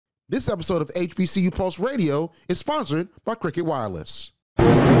This episode of HBCU Pulse Radio is sponsored by Cricket Wireless.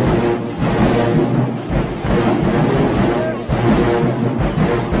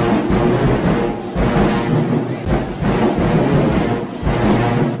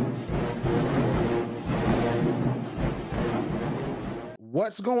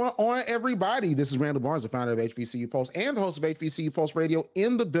 What's going on, everybody? This is Randall Barnes, the founder of HBCU Pulse and the host of HBCU Pulse Radio,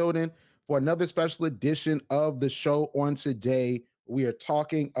 in the building for another special edition of the show. On today, we are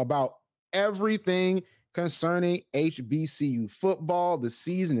talking about everything concerning HBCU football. The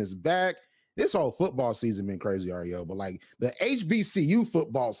season is back. This whole football season been crazy, Arielle, but like the HBCU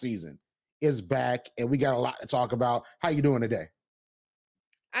football season is back, and we got a lot to talk about. How you doing today?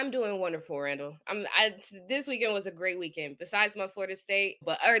 I'm doing wonderful, Randall. This weekend was a great weekend, besides my Florida State.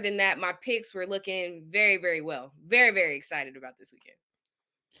 But other than that, my picks were looking very, very well. Very, very excited about this weekend.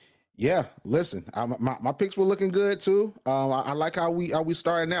 Yeah, listen, my picks were looking good too. I like how we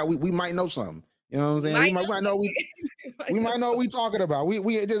starting out. We might know something. You know what I'm saying? We might know what we talking about.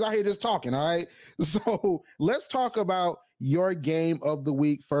 We just out here just talking. All right. So let's talk about your game of the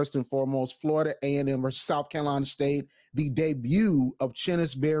week first and foremost. Florida A&M versus South Carolina State. The debut of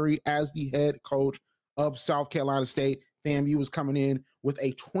Chennis Berry as the head coach of South Carolina State. FAMU was coming in with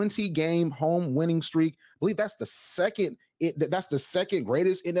a 20-game home winning streak. I believe that's the second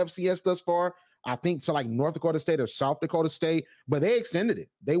greatest in FCS thus far. I think to like North Dakota State or South Dakota State, but they extended it.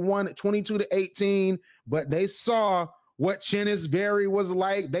 They won 22-18, but they saw what Chennis Berry was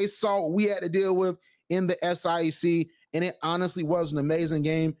like. They saw what we had to deal with in the SIAC, and it honestly was an amazing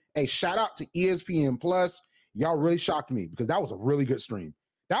game. A shout out to ESPN Plus. Y'all really shocked me because that was a really good stream.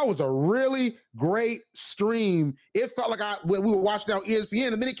 That was a really great stream. It felt like when we were watching on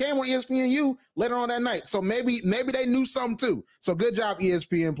ESPN, and then it came on ESPNU later on that night. So maybe they knew something too. So good job,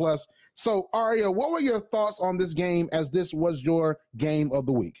 ESPN Plus. So Arielle, what were your thoughts on this game as this was your game of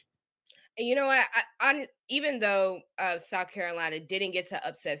the week? You know what? Even though South Carolina didn't get to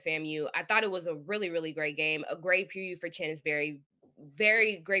upset FAMU, I thought it was a really, really great game. A great preview for Chennis Berry.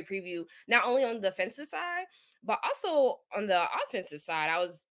 Very great preview, not only on the defensive side, but also on the offensive side. I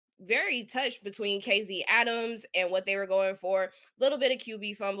was very touched between KZ Adams and what they were going for. A little bit of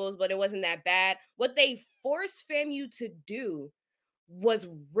QB fumbles, but it wasn't that bad. What they forced FAMU to do was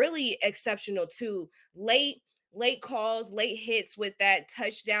really exceptional too. Late calls, late hits with that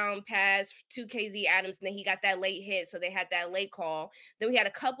touchdown pass to KZ Adams, and then he got that late hit, so they had that late call. Then we had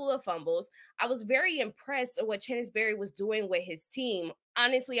a couple of fumbles. I was very impressed with what Chennis Berry was doing with his team.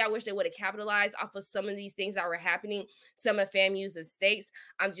 Honestly, I wish they would have capitalized off of some of these things that were happening, some of FAMU's mistakes.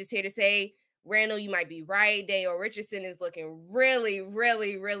 I'm just here to say, Randall, you might be right. Daniel Richardson is looking really,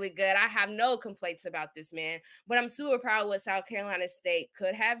 really, really good. I have no complaints about this man, but I'm super proud of what South Carolina State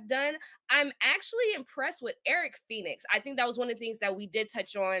could have done. I'm actually impressed with Eric Phoenix. I think that was one of the things that we did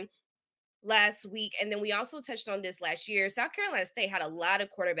touch on last week, and then we also touched on this last year. South Carolina State had a lot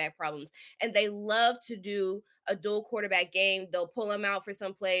of quarterback problems, and they love to do a dual quarterback game. They'll pull them out for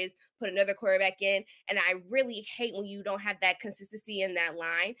some plays, put another quarterback in, and I really hate when you don't have that consistency in that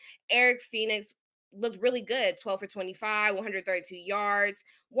line. Eric Phoenix looked really good, 12 for 25, 132 yards,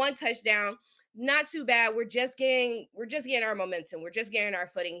 1 touchdown. Not too bad. We're just getting our momentum. We're just getting our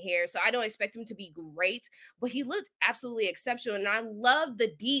footing here. So I don't expect him to be great, but he looked absolutely exceptional. And I love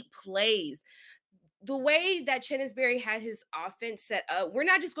the deep plays. The way that Chennis Berry had his offense set up, we're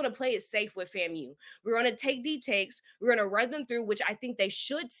not just going to play it safe with FAMU. We're going to take deep takes. We're going to run them through, which I think they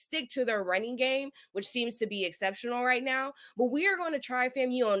should stick to their running game, which seems to be exceptional right now. But we are going to try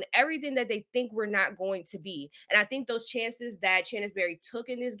FAMU on everything that they think we're not going to be. And I think those chances that Chennis Berry took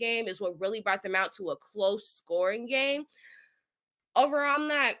in this game is what really brought them out to a close scoring game. Overall,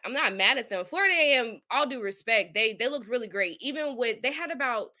 I'm not mad at them. Florida A&M, all due respect, they looked really great. Even with, they had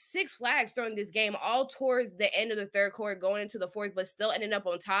about 6 flags thrown this game, all towards the end of the third quarter, going into the fourth, but still ended up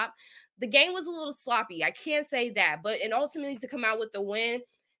on top. The game was a little sloppy. I can't say that, and ultimately to come out with the win,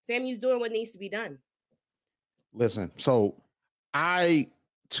 FAMU's doing what needs to be done. Listen, so I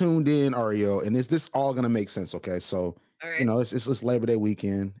tuned in, Arielle, and is this all gonna make sense? Okay, so right. You know, it's Labor Day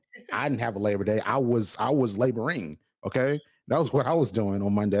weekend. I didn't have a Labor Day. I was laboring. Okay. That was what I was doing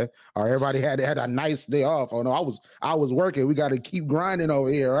on Monday. Or everybody had a nice day off. Oh no, I was working. We got to keep grinding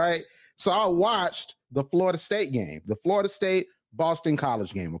over here, right? So I watched the Florida State game, the Florida State Boston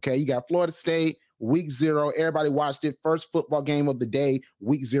College game. Okay, you got Florida State week 0. Everybody watched it. First football game of the day,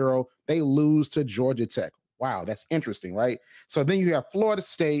 week 0. They lose to Georgia Tech. Wow, that's interesting, right? So then you have Florida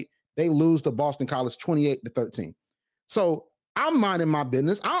State. They lose to Boston College 28-13. So I'm minding my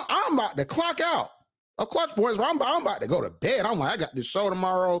business. I'm about to clock out. A clutch, boys. I'm about to go to bed. I'm like, I got this show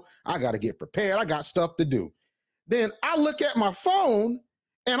tomorrow. I got to get prepared. I got stuff to do. Then I look at my phone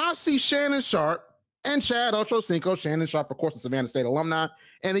and I see Shannon Sharp and Chad Ochocinco. Shannon Sharp, of course, a Savannah State alumni.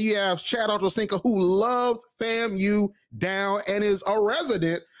 And then you have Chad Ochocinco, who loves FAMU down and is a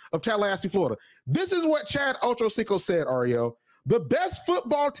resident of Tallahassee, Florida. This is what Chad Ochocinco said, Arielle. The best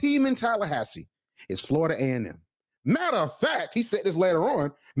football team in Tallahassee is Florida A&M. Matter of fact, he said this later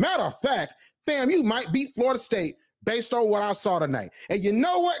on, matter of fact, FAMU might beat Florida State based on what I saw tonight. And you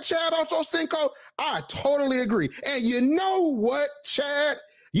know what, Chad Ochocinco? I totally agree. And you know what, Chad?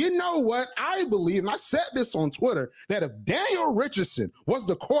 You know what? I believe, and I said this on Twitter, that if Daniel Richardson was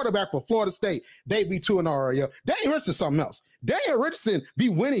the quarterback for Florida State, they'd be 2-0 Arielle. Daniel Richardson's something else. Daniel Richardson be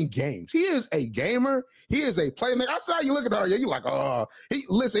winning games. He is a gamer. He is a playmaker. I saw you look at Arielle. You're like, oh,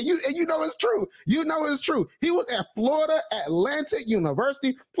 listen, you know it's true. You know it's true. He was at Florida Atlantic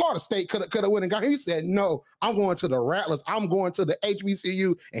University. Florida State could have went and got him. He said, no, I'm going to the Rattlers. I'm going to the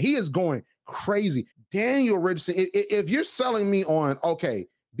HBCU. And he is going crazy. Daniel Richardson, if you're selling me on, okay,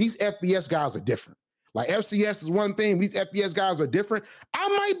 these FBS guys are different. Like FCS is one thing, these FBS guys are different. I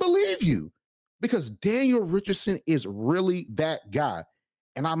might believe you because Daniel Richardson is really that guy.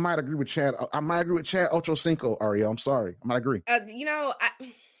 And I might agree with Chad. I might agree with Chad Ochocinco, Arielle. I'm sorry. I might agree.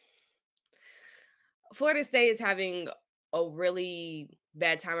 Florida State is having a really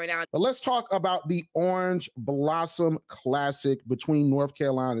bad time right now. But let's talk about the Orange Blossom Classic between North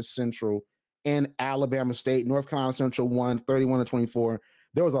Carolina Central and Alabama State. North Carolina Central won 31-24.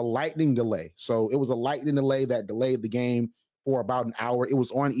 There was a lightning delay. So it was a lightning delay that delayed the game for about an hour. It was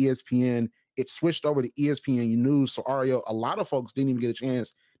on ESPN. It switched over to ESPN News. So Arielle, a lot of folks didn't even get a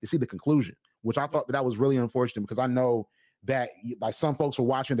chance to see the conclusion, which I thought that was really unfortunate because I know that like some folks were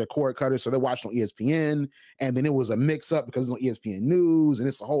watching their cord cutters, so they're watching on ESPN, and then it was a mix up because it's on ESPN News and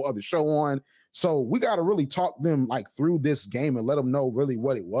it's a whole other show on. So we got to really talk them like through this game and let them know really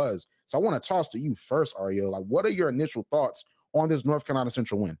what it was. So I want to toss to you first, Arielle. Like, what are your initial thoughts on this North Carolina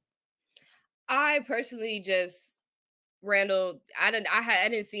Central win? I personally Randall, I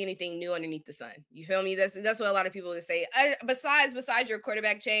didn't see anything new underneath the sun. You feel me? That's what a lot of people would say. Besides your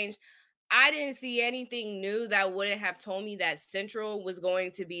quarterback change, I didn't see anything new that wouldn't have told me that Central was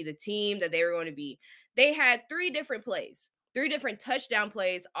going to be the team that they were going to be. They had 3 different plays, 3 different touchdown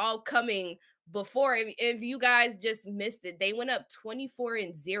plays, all coming before. If you guys just missed it, they went up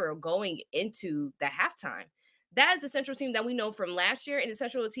 24-0 going into the halftime. That is the Central team that we know from last year and the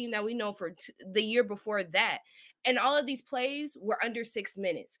Central team that we know for the year before that. And all of these plays were under 6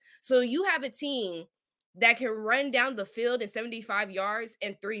 minutes. So you have a team that can run down the field in 75 yards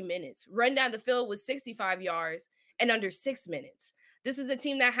in 3 minutes, run down the field with 65 yards in under 6 minutes. This is a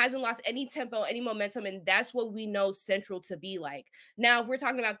team that hasn't lost any tempo, any momentum, and that's what we know Central to be like. Now, if we're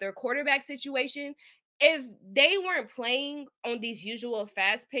talking about their quarterback situation, if they weren't playing on these usual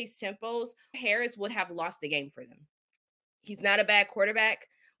fast-paced tempos, Harris would have lost the game for them. He's not a bad quarterback,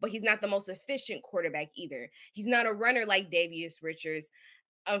 but he's not the most efficient quarterback either. He's not a runner like Davius Richards.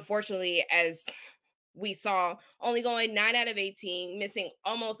 Unfortunately, as we saw, only going 9 out of 18, missing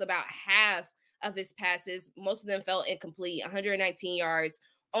almost about half of his passes. Most of them fell incomplete, 119 yards,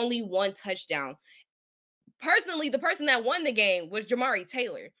 only 1 touchdown. Personally, the person that won the game was Jamari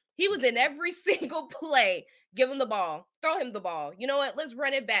Taylor. He was in every single play. Give him the ball. Throw him the ball. You know what? Let's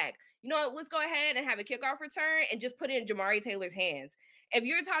run it back. You know what? Let's go ahead and have a kickoff return and just put it in Jamari Taylor's hands. If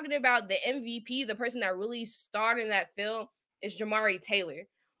you're talking about the MVP, the person that really started that field is Jamari Taylor.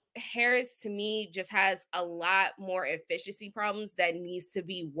 Harris, to me, just has a lot more efficiency problems that needs to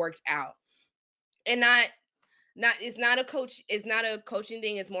be worked out. And it's not a coaching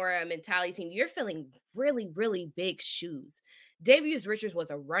thing. It's more a mentality thing. You're filling really, really big shoes. Davius Richards was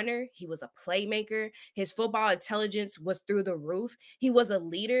a runner. He was a playmaker. His football intelligence was through the roof. He was a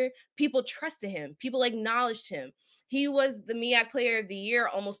leader. People trusted him. People acknowledged him. He was the MEAC Player of the Year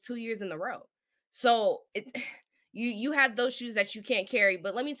almost 2 years in a row. So you have those shoes that you can't carry.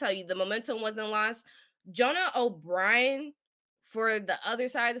 But let me tell you, the momentum wasn't lost. Jonah O'Brien, for the other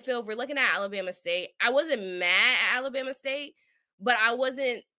side of the field, if we're looking at Alabama State, I wasn't mad at Alabama State, but I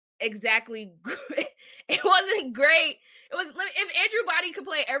wasn't exactly it wasn't great. It was, if Andrew Body could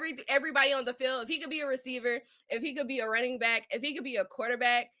play everybody on the field, if he could be a receiver, if he could be a running back, if he could be a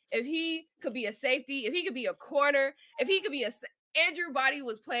quarterback, if he could be a safety, if he could be a corner, if he could be Andrew Body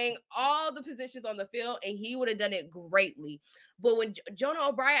was playing all the positions on the field and he would have done it greatly. But when Jonah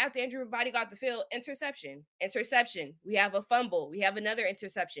O'Brien, after Andrew Body got the field, interception, we have a fumble, we have another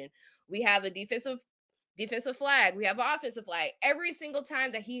interception, we have a defensive flag, we have an offensive flag. Every single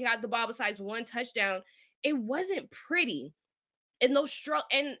time that he had the ball besides 1 touchdown, it wasn't pretty. in those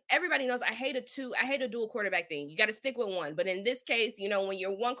and everybody knows I hate a dual quarterback thing. You got to stick with one. But in this case, you know, when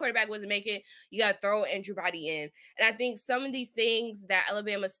your one quarterback wasn't making it, you got to throw Andrew Body in. And I think some of these things that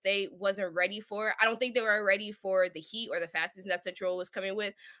Alabama State wasn't ready for, I don't think they were ready for the heat or the fastness that Central was coming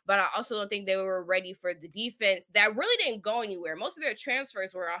with. But I also don't think they were ready for the defense that really didn't go anywhere. Most of their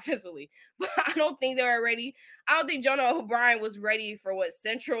transfers were offensively, but I don't think they were ready. I don't think Jonah O'Brien was ready for what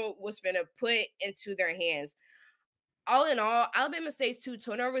Central was going to put into their hands. All in all, Alabama State's 2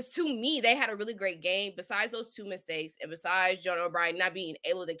 turnovers, to me, they had a really great game. Besides those 2 mistakes, and besides Jonah O'Brien not being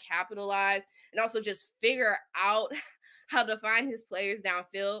able to capitalize and also just figure out how to find his players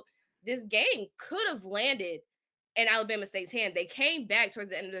downfield, this game could have landed in Alabama State's hand. They came back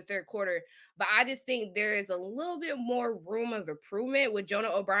towards the end of the third quarter, but I just think there is a little bit more room of improvement with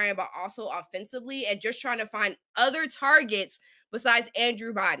Jonah O'Brien, but also offensively, and just trying to find other targets besides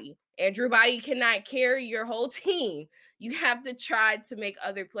Andrew Body. Andrew Body cannot carry your whole team. You have to try to make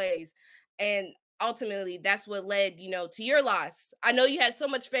other plays. And ultimately, that's what led, you know, to your loss. I know you had so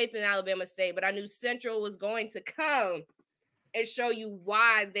much faith in Alabama State, but I knew Central was going to come and show you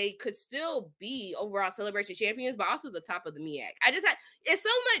why they could still be overall celebration champions, but also the top of the MEAC. It's so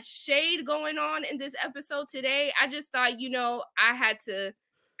much shade going on in this episode today. I just thought, you know, I had to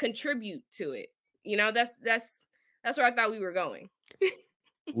contribute to it. You know, that's where I thought we were going.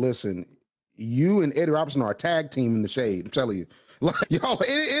 Listen, you and Eddie Robinson are a tag team in the shade. I'm telling you. Like, y'all, it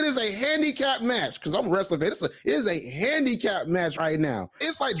is a handicap match because I'm a wrestling fan. It is a handicap match right now.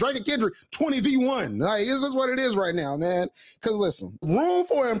 It's like Drake and Kendrick 20v1. Like, it's just what it is right now, man. Because listen, room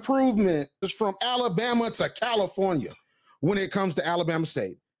for improvement is from Alabama to California when it comes to Alabama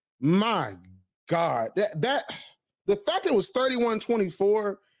State. My God, the fact it was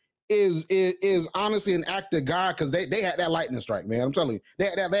 31-24 is honestly an act of God, because they had that lightning strike, man. I'm telling you, they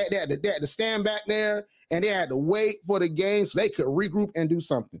had to stand back there and they had to wait for the game so they could regroup and do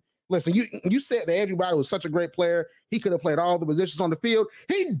something. Listen, you said that Andrew Body was such a great player. He could have played all the positions on the field.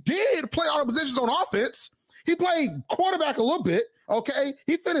 He did play all the positions on offense. He played quarterback a little bit, okay?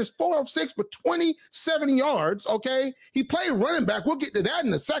 He finished 4 of 6 for 27 yards, okay? He played running back. We'll get to that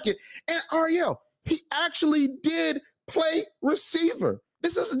in a second. And Arielle, he actually did play receiver.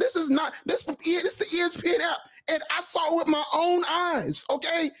 This is the ESPN app, and I saw it with my own eyes,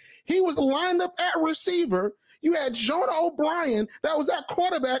 okay? He was lined up at receiver. You had Jonah O'Brien that was at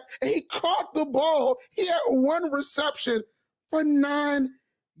quarterback, and he caught the ball. He had 1 reception for 9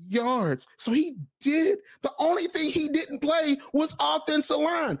 yards. So he did. The only thing he didn't play was offensive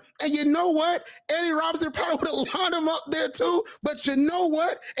line. And you know what? Eddie Robinson probably would have lined him up there too, but you know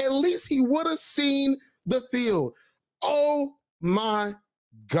what? At least he would have seen the field. Oh my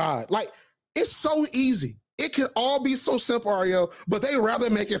God. Like, it's so easy. It can all be so simple, Arielle, but they rather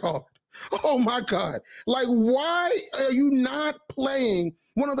make it hard. Oh my God. Like, why are you not playing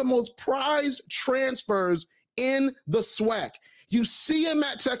one of the most prized transfers in the SWAC? You see him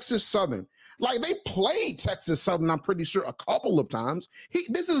at Texas Southern. Like, they played Texas Southern, I'm pretty sure, a couple of times.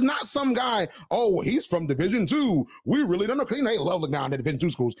 This is not some guy, oh, he's from Division II. We really don't know, because they love looking down at Division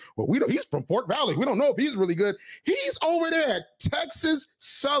II schools. Well, he's from Fort Valley. We don't know if he's really good. He's over there at Texas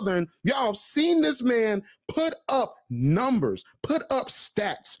Southern. Y'all have seen this man put up numbers, put up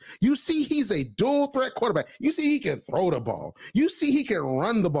stats. You see he's a dual threat quarterback. You see he can throw the ball. You see he can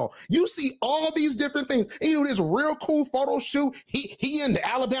run the ball. You see all these different things. And you know, this real cool photo shoot. He in the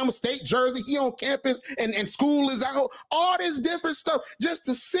Alabama State jersey. He on campus and school is out. All this different stuff just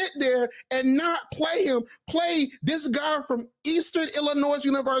to sit there and not play him. Play this guy from Eastern Illinois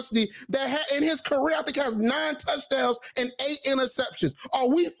University that had, in his career, I think has 9 touchdowns and 8 interceptions. Are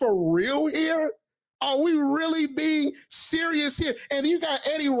we for real here? Are we really being serious here? And you got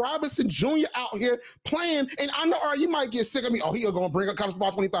Eddie Robinson Jr. out here playing, and I know, you might get sick of me. Oh, he's going to bring up college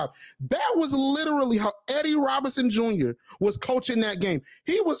football 25. That was literally how Eddie Robinson Jr. was coaching that game.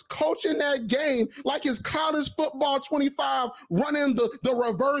 He was coaching that game like his college football 25, running the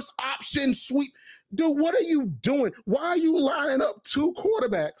reverse option sweep. Dude, what are you doing? Why are you lining up 2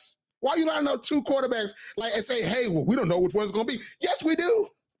 quarterbacks? Why are you lining up 2 quarterbacks like and say, hey, well, we don't know which one's going to be? Yes, we do.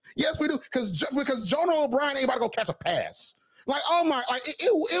 Yes, we do. Because Jonah O'Brien ain't about to go catch a pass. Like, oh my, like it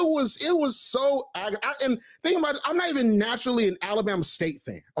was so, and think about it, I'm not even naturally an Alabama State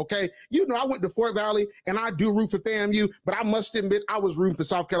fan, okay? You know, I went to Fort Valley, and I do root for FAMU, but I must admit, I was rooting for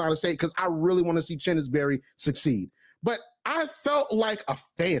South Carolina State because I really want to see Chenisberry succeed. But I felt like a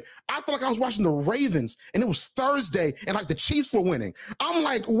fan. I felt like I was watching the Ravens, and it was Thursday, and like the Chiefs were winning. I'm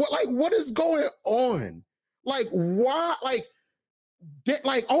like, what is going on? Like, why, like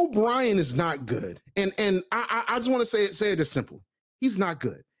O'Brien is not good. And I just want to say it this simply. He's not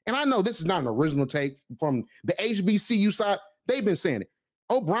good. And I know this is not an original take from the HBCU side. They've been saying it.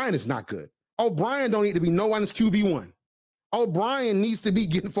 O'Brien is not good. O'Brien don't need to be no one's QB1. O'Brien needs to be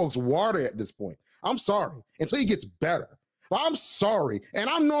getting folks water at this point. I'm sorry, until he gets better. I'm sorry, and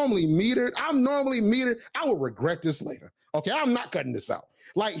I'm normally metered. I will regret this later. Okay, I'm not cutting this out.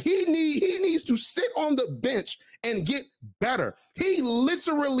 Like he needs to sit on the bench and get better. He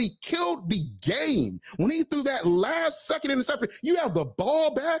literally killed the game when he threw that last second interception. You have the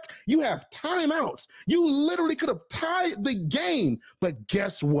ball back. You have timeouts. You literally could have tied the game. But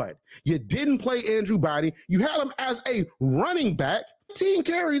guess what? You didn't play Andrew Body. You had him as a running back. 15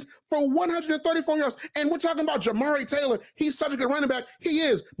 carries for 134 yards. And we're talking about Jamari Taylor. He's such a good running back. He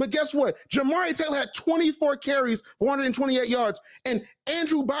is. But guess what? Jamari Taylor had 24 carries for 128 yards. And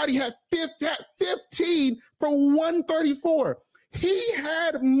Andrew Body had 15 for 134. He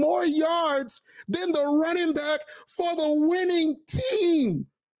had more yards than the running back for the winning team.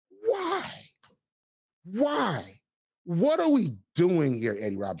 Why? Why? What are we doing here,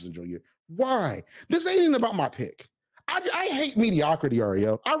 Eddie Robinson Jr.? Why? This ain't even about my pick. I hate mediocrity,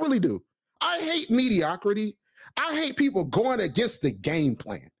 Arielle. I really do. I hate mediocrity. I hate people going against the game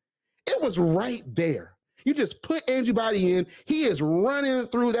plan. It was right there. You just put Andrew Body in. He is running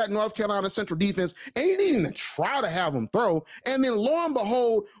through that North Carolina Central defense, and he didn't even try to have him throw. And then lo and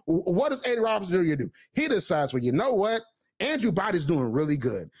behold, what does Eddie Robinson Jr. do? He decides, well, you know what? Andrew Body's doing really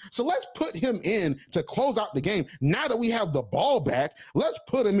good. So let's put him in to close out the game. Now that we have the ball back, let's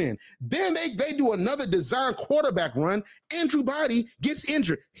put him in. Then they do another design quarterback run. Andrew Body gets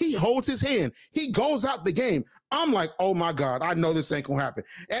injured. He holds his hand. He goes out the game. I'm like, oh my God, I know this ain't gonna happen.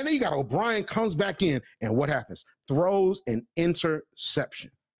 And then you got O'Brien comes back in, and what happens? Throws an interception.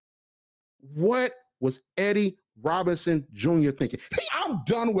 What was Eddie Robinson Jr. thinking? I'm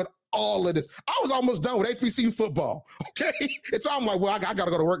done with all of this. I was almost done with HBCU football. Okay, and so I'm like, well, I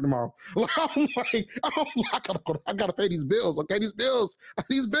gotta go to work tomorrow. I gotta pay these bills. Okay, these bills. I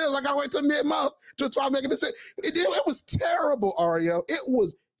gotta wait till mid-month to try to make a decision. It was terrible, Arielle. It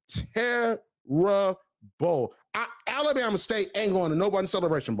was terrible. Alabama State ain't going to no one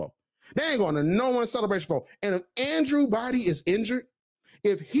Celebration Bowl. They ain't going to no one Celebration Bowl. And if Andrew Body is injured,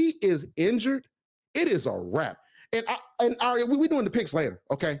 if he is injured, it is a wrap. And Arielle, we doing the picks later,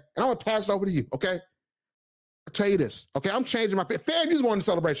 okay? And I'm gonna pass it over to you, okay? I'll tell you this, okay? I'm changing my pick. FAMU's going to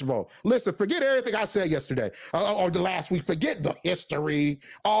Celebration Bowl. Listen, forget everything I said yesterday or the last week. Forget the history.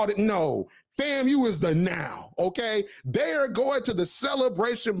 No, FAMU is the now, okay? They are going to the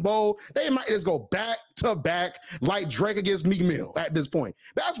Celebration Bowl. They might just go back to back like Drake against Meek Mill at this point.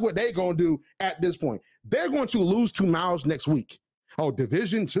 That's what they're gonna do at this point. They're going to lose to Miles next week. Oh,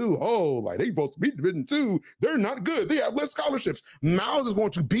 Division II. Oh, like they supposed to beat Division II. They're not good. They have less scholarships. Miles is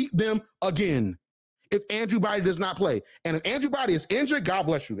going to beat them again if Andrew Body does not play. And if Andrew Body is injured, God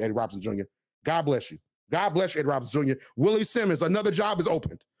bless you, Eddie Robinson Jr. God bless you. God bless you, Eddie Robinson Jr. Willie Simmons, another job is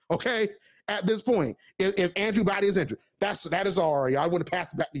opened. Okay? At this point, if Andrew Body is injured, that is all right. I want to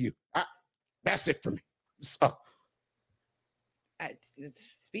pass it back to you. That's it for me. So.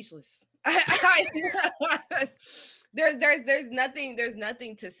 It's speechless. There's nothing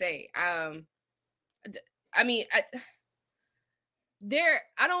to say. I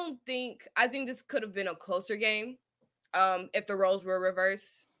think this could have been a closer game if the roles were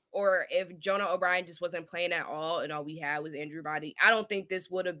reversed, or if Jonah O'Brien just wasn't playing at all and all we had was Andrew Body. I don't think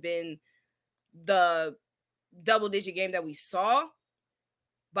this would have been the double-digit game that we saw,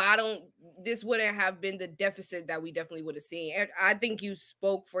 but this wouldn't have been the deficit that we definitely would have seen. And I think you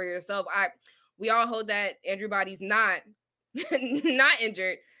spoke for yourself. We all hope that Andrew Body's not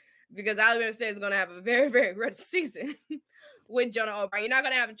injured, because Alabama State is going to have a very, very rough season with Jonah O'Brien. You're not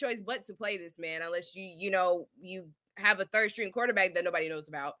going to have a choice but to play this man unless you have a third string quarterback that nobody knows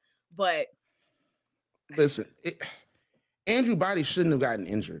about. But listen, Andrew Body shouldn't have gotten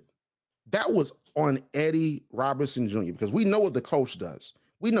injured. That was on Eddie Robinson Jr. because we know what the coach does.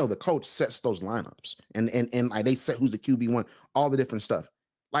 We know the coach sets those lineups and like they set who's the QB1, all the different stuff.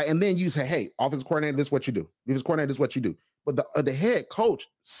 Like, and then you say, hey, offensive coordinator, this is what you do. Defensive coordinator, this is what you do. But the head coach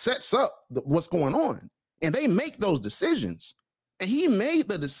sets up what's going on, and they make those decisions. And he made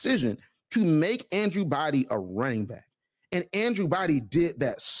the decision to make Andrew Body a running back. And Andrew Body did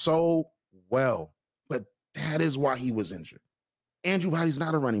that so well. But that is why he was injured. Andrew Body's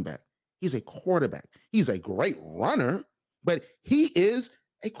not a running back. He's a quarterback. He's a great runner, but he is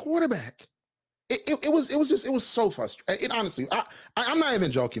a quarterback. It was so frustrating. Honestly, I'm not even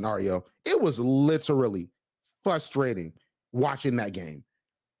joking, Arielle. It was literally frustrating watching that game.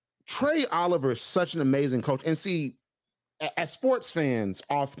 Trey Oliver is such an amazing coach. And see, as sports fans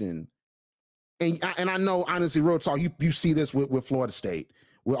often, and I know, honestly, real talk, you see this with Florida State,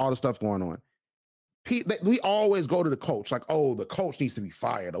 with all the stuff going on. We always go to the coach like, oh, the coach needs to be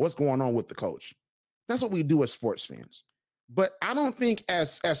fired, or what's going on with the coach. That's what we do as sports fans. But I don't think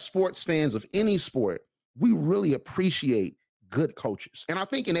as sports fans of any sport, we really appreciate good coaches. And I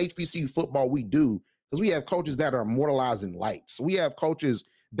think in HBCU football, we do, because we have coaches that are immortalized in lights. We have coaches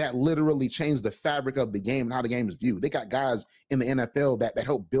that literally change the fabric of the game and how the game is viewed. They got guys in the NFL that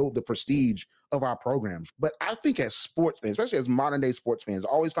help build the prestige of our programs. But I think as sports fans, especially as modern day sports fans, I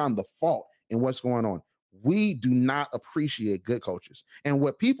always find the fault in what's going on. We do not appreciate good coaches. And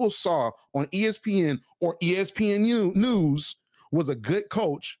what people saw on ESPN or ESPN News was a good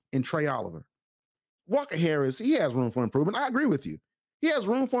coach in Trey Oliver. Walker Harris, he has room for improvement. I agree with you. He has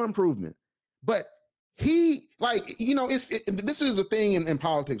room for improvement. But he, like, you know, this is a thing in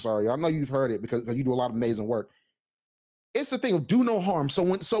politics, Arielle. I know you've heard it because you do a lot of amazing work. It's the thing of do no harm. So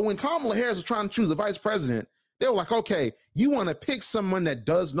when Kamala Harris was trying to choose a vice president, they were like, okay, you want to pick someone that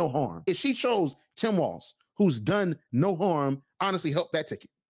does no harm. If she chose Tim Walz, who's done no harm, honestly helped that ticket.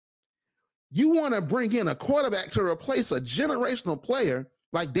 You want to bring in a quarterback to replace a generational player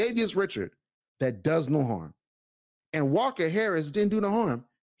like Davius Richard that does no harm. And Walker Harris didn't do no harm.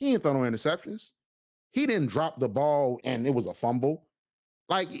 He didn't throw no interceptions. He didn't drop the ball and it was a fumble.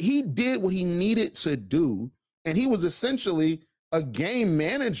 Like, he did what he needed to do. And he was essentially a game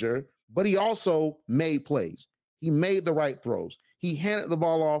manager, but he also made plays. He made the right throws. He handed the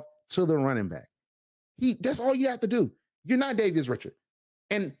ball off to the running back. That's all you have to do. You're not Davius Richard.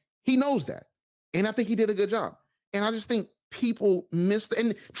 And he knows that. And I think he did a good job. And I just think people missed.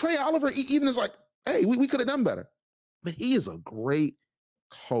 And Trey Oliver even is like, hey, we could have done better. But he is a great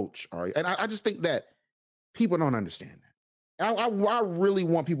coach, Ari. And I just think that people don't understand that. I really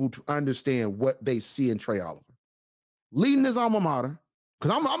want people to understand what they see in Trey Oliver. Leading his alma mater,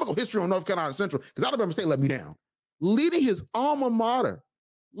 because I'm going to go history on North Carolina Central, because Alabama State let me down. Leading his alma mater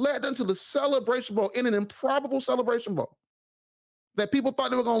led them to the Celebration Bowl, in an improbable Celebration Bowl that people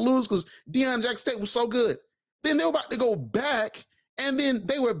thought they were going to lose because Deion Jackson State was so good. Then they were about to go back, and then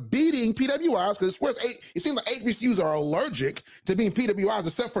they were beating PWIs, because it seems like HBCUs are allergic to being PWIs,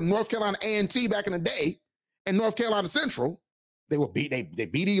 except for North Carolina A&T back in the day and North Carolina Central. They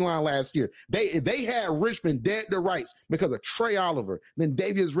beat Elon last year. They had Richmond dead to rights because of Trey Oliver. Then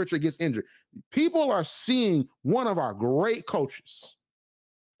Davius Richard gets injured. People are seeing one of our great coaches,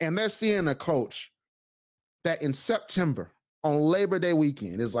 and they're seeing a coach that in September on Labor Day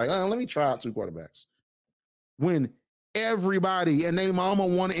weekend is like, let me try out two quarterbacks. When everybody and their mama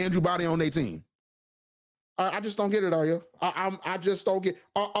wanted Andrew Body on their team. I just don't get it, Arielle. I just don't get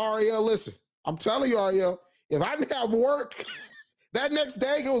Arielle, listen, I'm telling you, Arielle, if I didn't have work that next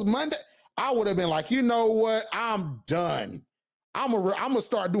day, it was Monday, I would have been like, you know what? I'm done. I'm gonna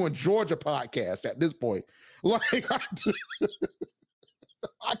start doing Georgia podcast at this point. Like, I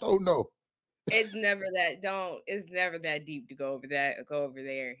don't know. It's never that deep to go over there.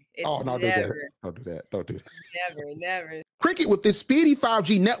 It's don't do that. Don't do that. Never. Cricket with this speedy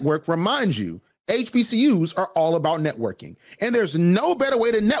 5G network reminds you HBCUs are all about networking, and there's no better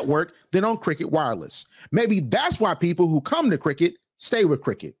way to network than on Cricket Wireless. Maybe that's why people who come to Cricket stay with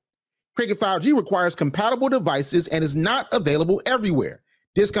Cricket. Cricket 5G requires compatible devices and is not available everywhere.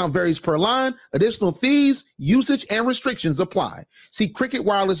 Discount varies per line. Additional fees, usage, and restrictions apply. See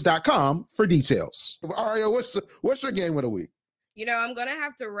cricketwireless.com for details. Arielle, what's your game of the week? You know, I'm going to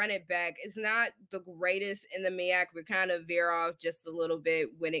have to run it back. It's not the greatest in the MEAC. We kind of veer off just a little bit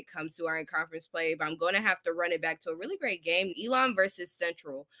when it comes to our in-conference play, but I'm going to have to run it back to a really great game, Elon versus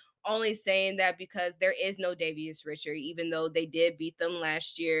Central. Only saying that because there is no Davius Richard, even though they did beat them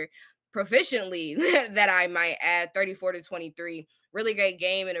last year proficiently, that I might add, 34-23. Really great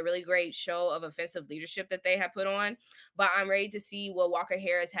game and a really great show of offensive leadership that they have put on. But I'm ready to see what Walker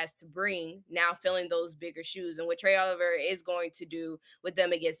Harris has to bring now, filling those bigger shoes, and what Trey Oliver is going to do with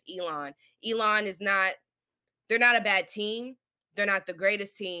them against Elon. Elon is not, they're not a bad team. They're not the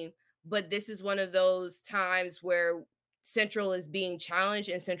greatest team, but this is one of those times where Central is being challenged,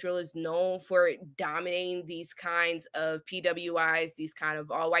 and Central is known for dominating these kinds of PWIs, these kind of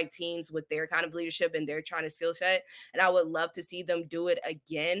all-white teams with their kind of leadership and their trying to skill set. And I would love to see them do it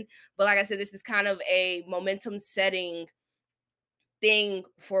again. But like I said, this is kind of a momentum-setting thing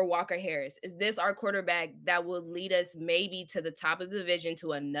for Walker Harris. Is this our quarterback that will lead us maybe to the top of the division,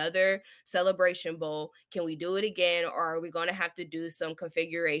 to another Celebration Bowl? Can we do it again, or are we going to have to do some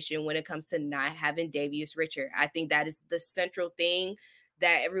configuration when it comes to not having Davius Richard? I think that is the central thing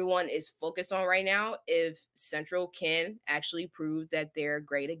that everyone is focused on right now, if Central can actually prove that they're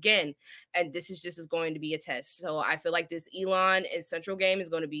great again. And this is going to be a test. So I feel like this Elon and Central game is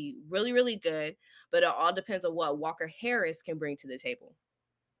going to be really, really good, but it all depends on what Walker Harris can bring to the table.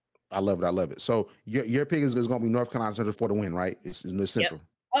 I love it. I love it. So your pick is going to be North Carolina Central for the win, right? It's the Central. Yep.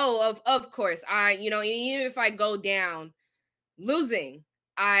 Oh, of course. Even if I go down losing,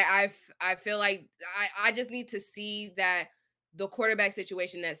 I feel like I just need to see that the quarterback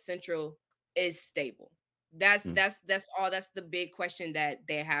situation at Central is stable. That's all. That's the big question that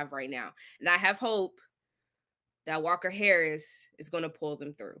they have right now, and I have hope that Walker Harris is going to pull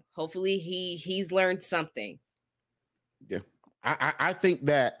them through. Hopefully, he's learned something. Yeah, I think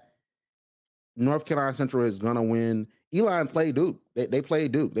that North Carolina Central is going to win. Elon played Duke. They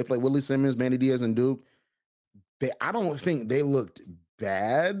played Duke. They played Willie Simmons, Manny Diaz, and Duke. I don't think they looked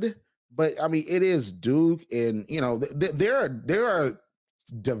bad, but I mean, it is Duke, and there are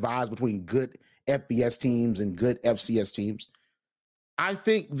divides between good FBS teams and good FCS teams. I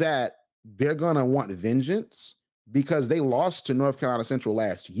think that they're gonna want vengeance because they lost to North Carolina Central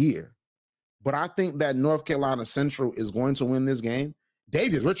last year. But I think that North Carolina Central is going to win this game.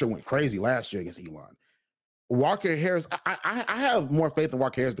 Davis Richard went crazy last year against Elon. Walker Harris, I have more faith in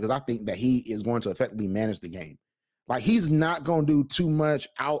Walker Harris because I think that he is going to effectively manage the game. Like, he's not going to do too much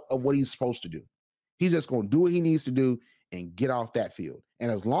out of what he's supposed to do. He's just going to do what he needs to do and get off that field.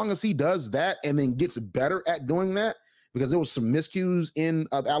 And as long as he does that and then gets better at doing that, because there was some miscues in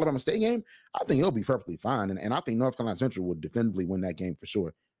the Alabama State game, I think he'll be perfectly fine. And I think North Carolina Central would definitively win that game for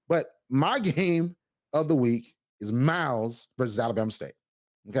sure. But my game of the week is Miles versus Alabama State.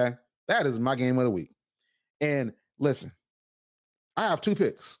 Okay? That is my game of the week. And listen, I have two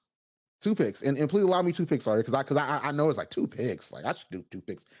picks. And please allow me two picks, sorry, because I know it's like two picks. Like, I should do two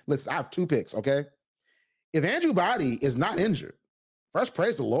picks. Listen, I have two picks, okay? If Andrew Body is not injured, first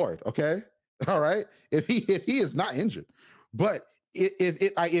praise the Lord, okay? All right? If he is not injured. But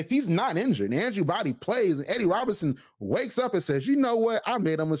if he's not injured and Andrew Body plays and Eddie Robinson wakes up and says, you know what, I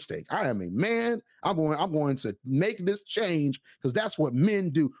made a mistake. I am a man. I'm going to make this change, because that's what men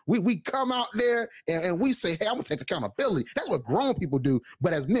do. We come out there and we say, hey, I'm gonna take accountability. That's what grown people do.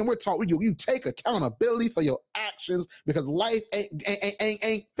 But as men, we're taught you take accountability for your actions, because life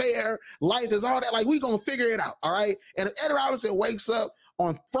ain't fair. Life is all that. Like, we gonna figure it out. All right. And if Eddie Robinson wakes up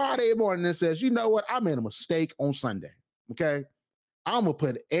on Friday morning and says, you know what, I made a mistake on Sunday. Okay. I'm gonna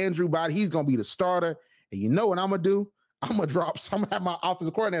put Andrew Body. He's gonna be the starter, and you know what I'm gonna do? I'm gonna have my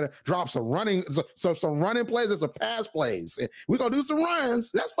offensive coordinator drop some running plays and some pass plays. And we're gonna do some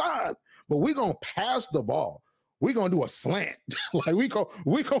runs. That's fine, but we're gonna pass the ball. We're gonna do a slant. Like, we gonna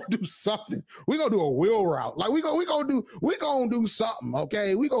do something. We're gonna do a wheel route. Like, we gonna do something.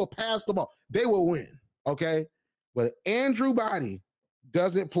 Okay, we gonna pass the ball. They will win. Okay, but Andrew Body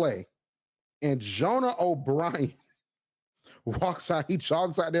doesn't play, and Jonah O'Brien he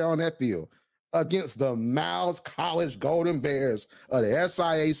jogs out there on that field against the Miles College Golden Bears of the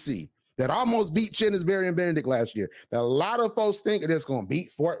SIAC that almost beat Chennisberry and Benedict last year. That a lot of folks think they're just going to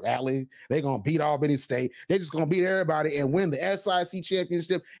beat Fort Valley. They're going to beat Albany State. They're just going to beat everybody and win the SIAC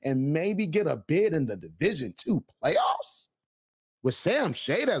championship and maybe get a bid in the Division II playoffs. With Sam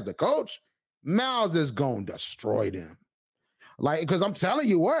Shade as the coach, Miles is going to destroy them. Like, because I'm telling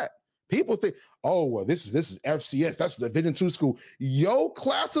you what, people think, oh, well, this is FCS. That's the Division II school. Your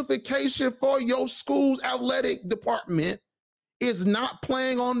classification for your school's athletic department is not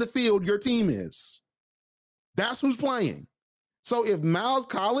playing on the field. Your team is. That's who's playing. So if Miles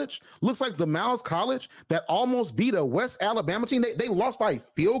College looks like the Miles College that almost beat a West Alabama team, they lost by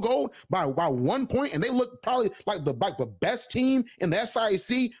field goal by 1 point, and they look probably like the best team in the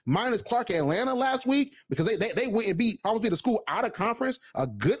SIAC minus Clark Atlanta last week, because they went and almost beat a school out of conference, a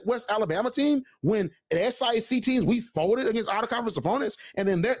good West Alabama team, when the SIAC teams, we folded against out of conference opponents, and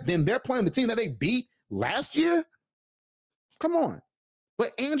then they're playing the team that they beat last year. Come on.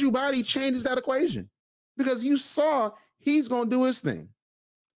 But Andrew Body changes that equation, because you saw he's going to do his thing.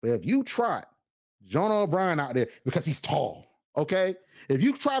 But if you trot Jonah O'Brien out there because he's tall, okay? If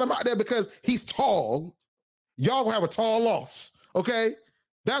you trot him out there because he's tall, y'all will have a tall loss, okay?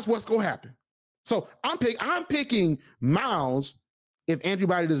 That's what's going to happen. So I'm picking Miles if Andrew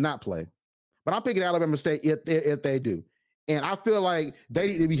Body does not play. But I'm picking Alabama State if they do. And I feel like they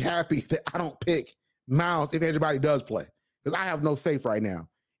need to be happy that I don't pick Miles if Andrew Body does play, because I have no faith right now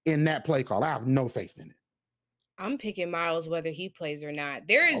in that play call. I have no faith in it. I'm picking Miles whether he plays or not.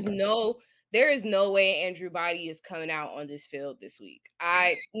 There is no way Andrew Body is coming out on this field this week.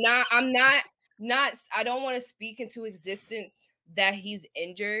 I don't want to speak into existence that he's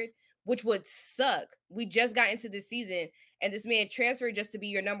injured, which would suck. We just got into the season and this man transferred just to be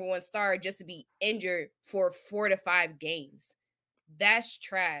your number one star, just to be injured for 4 to 5 games. That's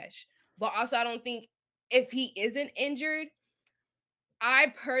trash. But also, I don't think, if he isn't injured,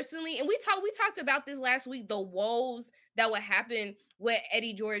 I personally, and we talked about this last week, the woes that would happen with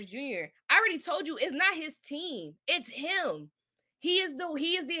Eddie George Jr. I already told you it's not his team. It's him. He is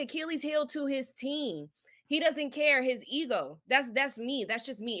the Achilles heel to his team. He doesn't care, his ego. That's me. That's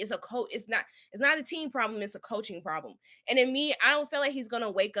just me. It's a coach. It's not a team problem. It's a coaching problem. And in me, I don't feel like he's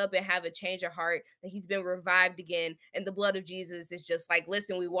gonna wake up and have a change of heart, that he's been revived again, and the blood of Jesus is just like,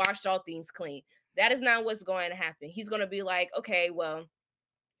 listen, we washed all things clean. That is not what's going to happen. He's going to be like, okay, well,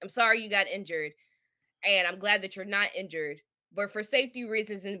 I'm sorry you got injured, and I'm glad that you're not injured. But for safety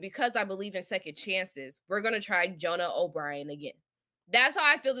reasons and because I believe in second chances, we're going to try Jonah O'Brien again. That's how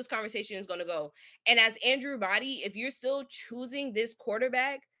I feel this conversation is going to go. And as Andrew Body, if you're still choosing this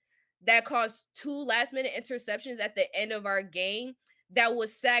quarterback that caused 2 last-minute interceptions at the end of our game, that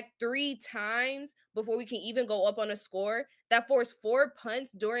was sacked 3 times before we can even go up on a score, that forced 4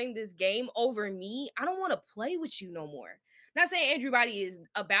 punts during this game over me, I don't want to play with you no more. Not saying Andrew Body is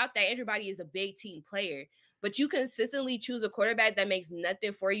about that. Andrew Body is a big team player. But you consistently choose a quarterback that makes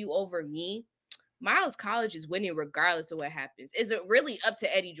nothing for you over me. Miles College is winning regardless of what happens. Is it really up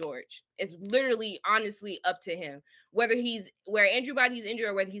to Eddie George? It's literally, honestly, up to him. Where Andrew Body's injured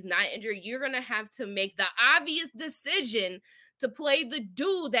or whether he's not injured, you're going to have to make the obvious decision to play the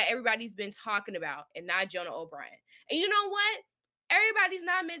dude that everybody's been talking about and not Jonah O'Brien. And you know what? Everybody's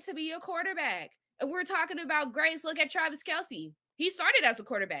not meant to be a quarterback. And we're talking about grace. Look at Travis Kelce. He started as a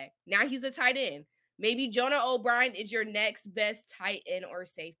quarterback. Now he's a tight end. Maybe Jonah O'Brien is your next best tight end or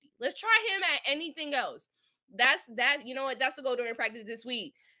safety. Let's try him at anything else. You know what? That's the goal during practice this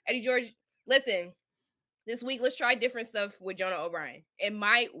week. Eddie George, listen, this week, let's try different stuff with Jonah O'Brien. It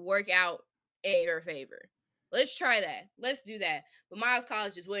might work out in your favor. Let's try that. Let's do that. But Miles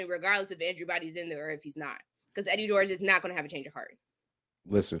College is winning regardless if Andrew Body's in there or if he's not. Because Eddie George is not going to have a change of heart.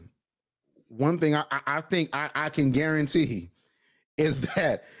 Listen, one thing I think I can guarantee is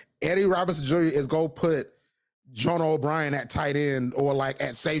that Eddie Robinson Jr. is going to put Jonah O'Brien at tight end or like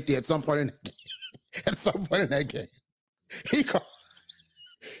at safety at some point in that game.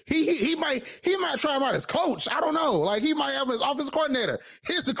 He might try him out as coach. I don't know. Like he might have his offensive coordinator.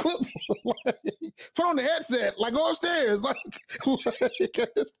 Here's the clip. Put on the headset. Like go upstairs. Like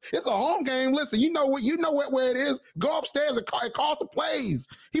it's a home game. Listen, you know where it is. Go upstairs and call some plays.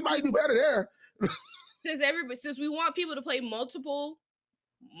 He might do better there. Since we want people to play multiple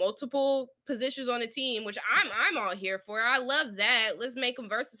positions on the team, which I'm all here for. I love that. Let's make him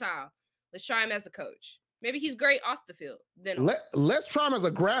versatile. Let's try him as a coach. Maybe he's great off the field. Then let's try him as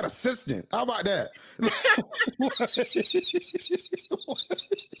a grad assistant. How about that?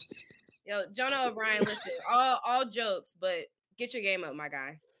 Yo, Jonah O'Brien, listen, all jokes, but get your game up, my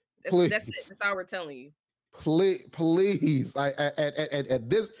guy. That's it. That's all we're telling you. Please. At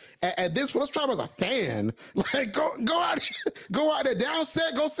this, let's try him as a fan. Like go out there, down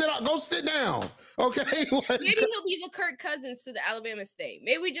set, go sit down. Okay. Maybe he'll be the Kirk Cousins to the Alabama State.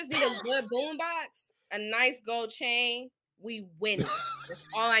 Maybe we just need a good boom box, a nice gold chain. We win. That's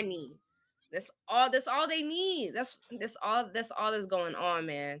all I need. That's all they need. That's all that's going on,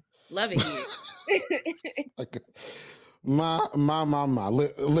 man. Loving you. My.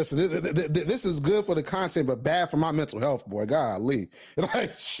 Listen, this is good for the content, but bad for my mental health, boy. Golly.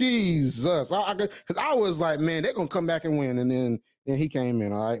 Like, Jesus. Because I was like, man, they're going to come back and win. And then he came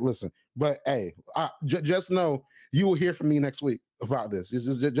in. All right, listen. But, hey, just know you will hear from me next week about this.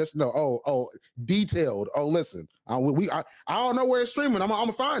 Just know, detailed. Oh, listen. I don't know where it's streaming. I'm going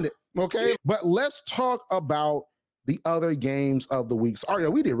to find it. Okay? But let's talk about the other games of the week. So,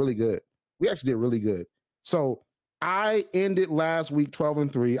 we did really good. We actually did really good. So, I ended last week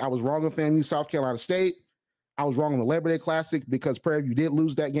 12-3. I was wrong on FAMU South Carolina State. I was wrong on the Labor Day Classic because Prairie View did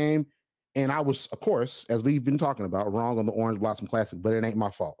lose that game. And I was, of course, as we've been talking about, wrong on the Orange Blossom Classic, but it ain't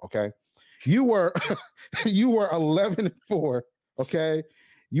my fault, okay? You were 11-4, okay?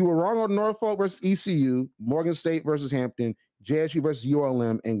 You were wrong on Norfolk versus ECU, Morgan State versus Hampton, JSU versus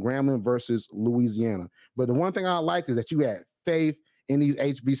ULM, and Grambling versus Louisiana. But the one thing I like is that you had faith in these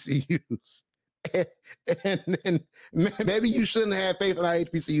HBCUs. And maybe you shouldn't have faith in our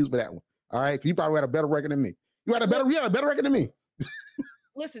HBCUs for that one. All right, you probably had a better record than me. You had a better record than me.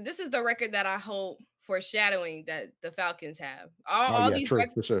 Listen, this is the record that I hope foreshadowing that the Falcons have. All these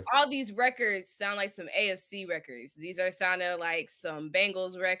records sound like some AFC records. These are sounding like some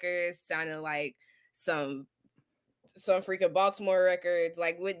Bengals records, sounding like some freaking Baltimore records.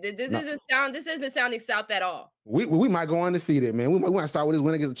 Like this isn't sounding South at all. We might go undefeated, man. We might start with this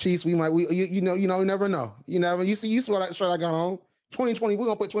win against the Chiefs. You never know. You see what shirt I got on. 2020. We're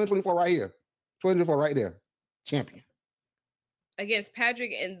gonna put 2024 right here. 2024 right there. Champion. Against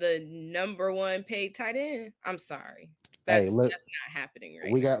Patrick and the number 1 paid tight end. I'm sorry. That's not happening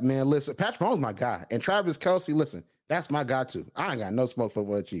right we now. got, man, listen, Patrick Mahomes my guy. And Travis Kelce, listen, that's my guy too. I ain't got no smoke for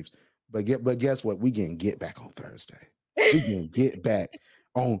the Chiefs. But guess what? We can get back on Thursday. We can get back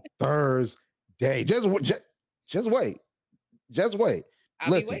on Thursday. Just wait. Just wait.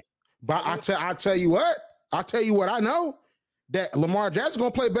 Listen, but I'll tell you what. I know that Lamar Jackson's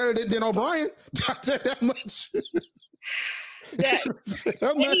gonna play better than O'Brien. I'll tell you that much.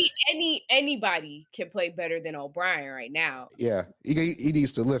 Anybody can play better than O'Brien right now. Yeah, he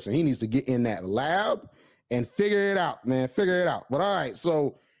needs to listen. He needs to get in that lab and figure it out, man. Figure it out. But all right,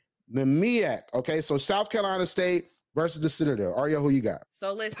 so the MEAC. Okay, so South Carolina State versus the Citadel. Arielle, who you got?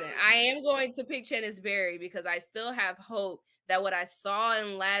 So listen, I am going to pick Berry because I still have hope that what I saw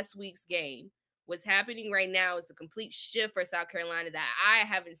in last week's game, what's happening right now, is a complete shift for South Carolina that I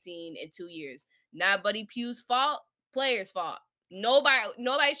haven't seen in 2 years. Not Buddy Pugh's fault, players' fault.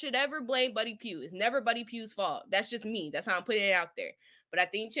 Nobody should ever blame Buddy Pugh. It's never Buddy Pugh's fault. That's just me. That's how I'm putting it out there. But I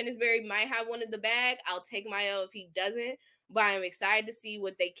think Berry might have one in the bag. I'll take my L if he doesn't. But I'm excited to see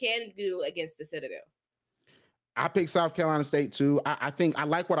what they can do against the Citadel. I picked South Carolina State too. I think I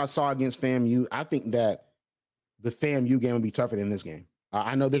like what I saw against FAMU. I think that the FAMU game will be tougher than this game.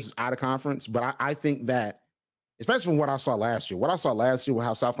 I know this is out of conference, but I think that, especially from what I saw last year, with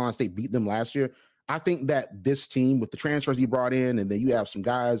how South Carolina State beat them last year, I think that this team, with the transfers he brought in, and then you have some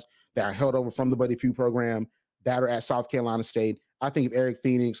guys that are held over from the Buddy Pugh program that are at South Carolina State. I think if Eric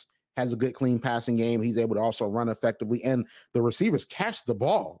Phoenix has a good, clean passing game, he's able to also run effectively, and the receivers catch the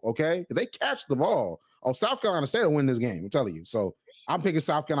ball, okay? If they catch the ball, South Carolina State will win this game, I'm telling you. So I'm picking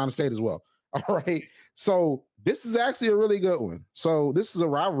South Carolina State as well. All right. So this is actually a really good one. So this is a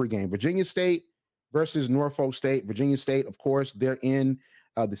rivalry game. Virginia State versus Norfolk State. Virginia State, of course, they're in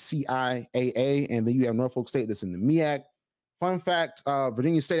the CIAA, and then you have Norfolk State that's in the MEAC. Fun fact,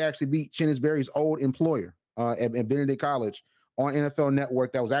 Virginia State actually beat Berry's old employer at Benedict College on NFL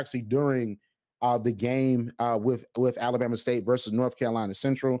Network. That was actually during the game with Alabama State versus North Carolina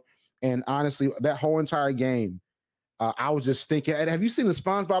Central. And honestly, that whole entire game, I was just thinking, and have you seen the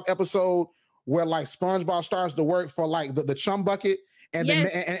SpongeBob episode where like SpongeBob starts to work for like the chum bucket? And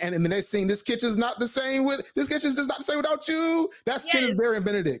yes. then and the next thing, this kitchen's not the same without you. That's yes. Berry and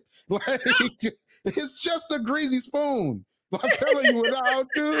Benedict. Like, it's just a greasy spoon. I'm telling you, without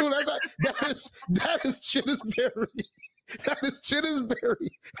you, that is Berry. That is Berry.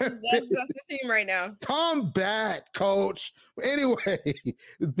 That's the theme right now. Come back, coach. Anyway,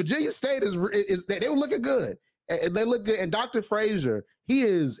 Virginia State is they were looking good. And they look good. And Dr. Frazier, he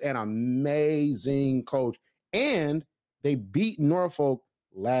is an amazing coach. And they beat Norfolk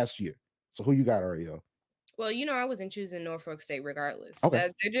last year. So who you got, Arielle? Well, I wasn't choosing Norfolk State regardless. Okay.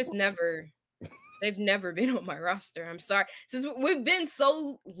 They're just they've never been on my roster. I'm sorry. Since we've been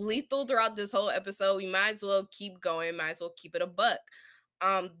so lethal throughout this whole episode, we might as well keep going. Might as well keep it a buck.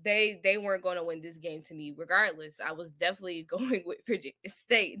 They weren't going to win this game to me regardless. I was definitely going with Virginia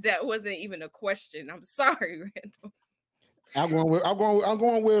State. That wasn't even a question. I'm sorry, Randall. I'm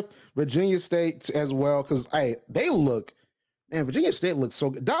going with Virginia State as well, because Virginia State looks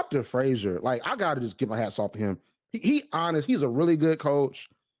so good. Dr. Frazier, like, I gotta just get my hats off to him. He's a really good coach.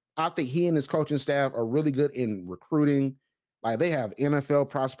 I think he and his coaching staff are really good in recruiting. Like, they have NFL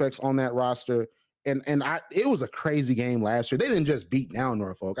prospects on that roster. And it was a crazy game last year. They didn't just beat down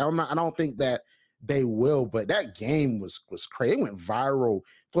Norfolk. I don't think that they will, but that game was crazy. It went viral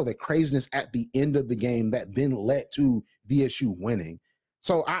for the craziness at the end of the game that then led to VSU winning.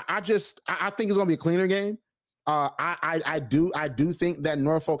 So I think it's gonna be a cleaner game. I do think that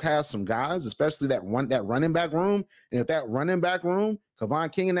Norfolk has some guys, especially that running back room. And if that running back room,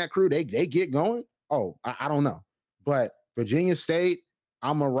 Kavon King and that crew, they get going. I don't know. But Virginia State,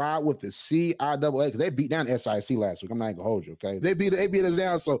 I'm gonna ride with the CIAA because they beat down SIC last week. I'm not gonna hold you, okay? They beat us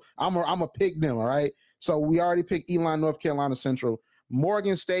down, so I'm gonna pick them. All right. So we already picked Elon, North Carolina Central,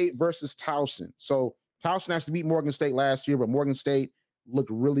 Morgan State versus Towson. So Towson actually beat Morgan State last year, but Morgan State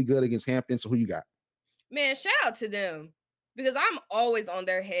looked really good against Hampton. So who you got? Man, shout out to them because I'm always on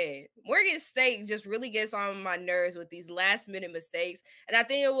their head. Morgan State just really gets on my nerves with these last-minute mistakes. And I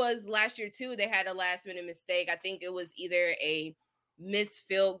think it was last year, too, they had a last-minute mistake. I think it was either a missed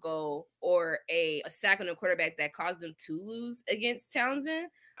field goal or a sack on the quarterback that caused them to lose against Townsend.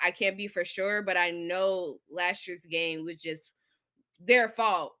 I can't be for sure, but I know last year's game was just their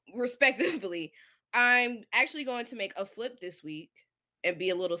fault, respectively. I'm actually going to make a flip this week and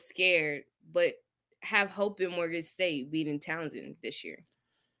be a little scared, but have hope in Morgan State beating Townsend this year.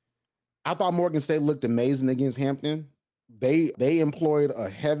 I thought Morgan State looked amazing against Hampton. They employed a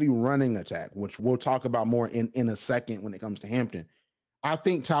heavy running attack, which we'll talk about more in a second when it comes to Hampton. I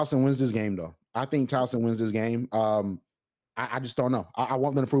think Towson wins this game, though. I think Towson wins this game. I just don't know. I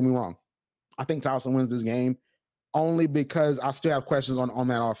want them to prove me wrong. I think Towson wins this game only because I still have questions on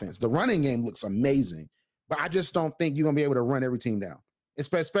that offense. The running game looks amazing, but I just don't think you're going to be able to run every team down,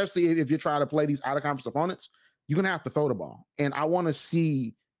 especially if you're trying to play these out-of-conference opponents. You're going to have to throw the ball, and I want to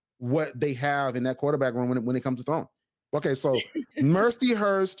see what they have in that quarterback room when it comes to throwing. Okay, so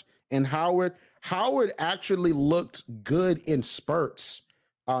Mercyhurst and Howard. Howard actually looked good in spurts,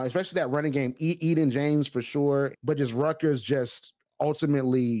 especially that running game. Eden James for sure, but just Rutgers just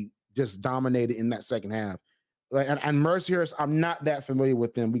ultimately just dominated in that second half. And Mercyhurst, I'm not that familiar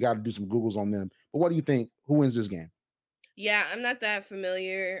with them. We got to do some Googles on them. But what do you think? Who wins this game? Yeah, I'm not that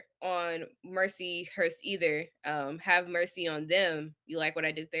familiar on Mercyhurst either. Have mercy on them. You like what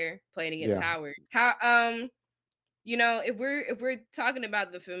I did there, playing against Howard. How you know, if we're talking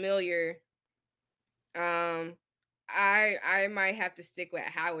about the familiar, I might have to stick with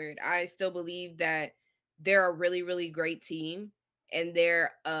Howard. I still believe that they're a really, really great team, and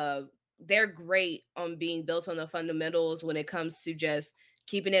they're great on being built on the fundamentals when it comes to just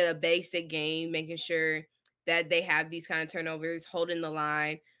keeping it a basic game, making sure that they have these kind of turnovers, holding the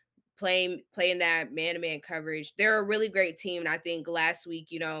line, playing that man-to-man coverage. They're a really great team. And I think last week,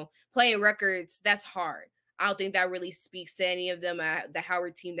 you know, playing records, that's hard. I don't think that really speaks to any of them. The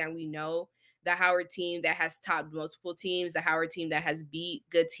Howard team that we know, the Howard team that has topped multiple teams, the Howard team that has beat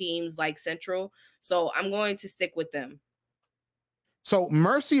good teams like Central. So I'm going to stick with them. So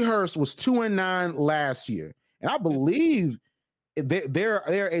Mercyhurst was 2-9 last year, and I believe they're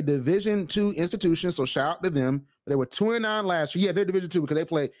a Division II institution. So shout out to them. They were 2-9 last year. Yeah, they're Division II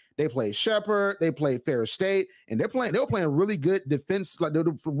because they played Shepherd, they played Ferris State, and they were playing really good defense, like they're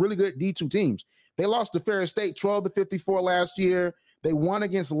really good D2 teams. They lost to Ferris State 12-54 last year. They won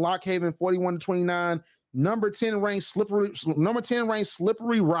against Lockhaven 41-29. Number 10 ranked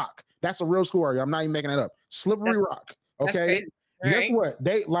Slippery Rock. That's a real score. I'm not even making it up. Slippery Rock. Okay. Guess what?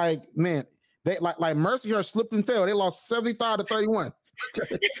 They like Mercyhurst slipped and fell. They lost 75-31.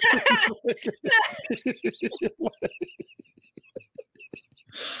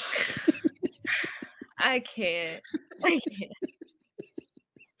 I can't.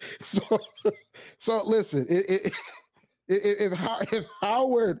 So listen, if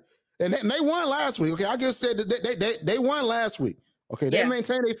Howard and they won last week, okay, I just said that they won last week. Okay, they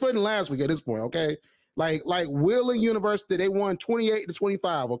maintained their footing last week at this point. Okay, like Wheeling University, they won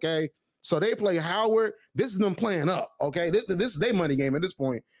 28-25. Okay, so they play Howard. This is them playing up. Okay, this is their money game at this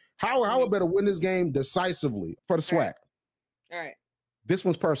point. Howard better win this game decisively for the SWAC. All right. This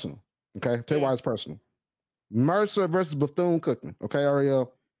one's personal. Okay, I'll tell you why it's personal. Mercer versus Bethune-Cookman. Okay, Arielle.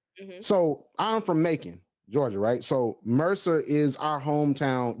 Mm-hmm. So I'm from Macon, Georgia, right? So Mercer is our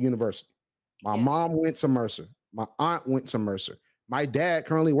hometown university. My mom went to Mercer. My aunt went to Mercer. My dad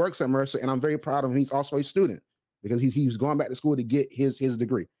currently works at Mercer, and I'm very proud of him. He's also a student because he's going back to school to get his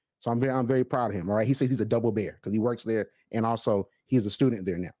degree. So I'm very proud of him. All right. He says he's a double bear because he works there, and also he's a student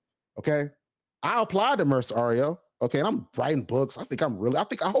there now. Okay. I applied to Mercer, Arielle. Okay, and I'm writing books.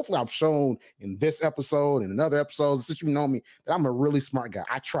 Hopefully I've shown in this episode and in other episodes, since you know me, that I'm a really smart guy.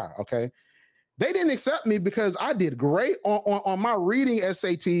 I try, okay? They didn't accept me because I did great on my reading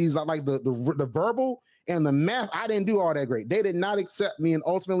SATs, like the verbal and the math. I didn't do all that great. They did not accept me, and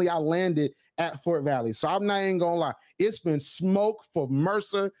ultimately I landed at Fort Valley. So I'm not even gonna lie. It's been smoke for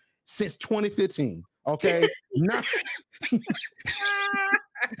Mercer since 2015, okay? Not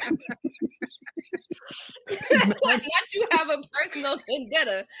you have a personal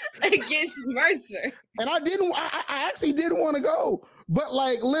vendetta against Mercer. And I actually didn't want to go. But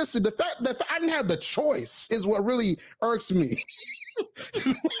like, listen, the fact that I didn't have the choice is what really irks me.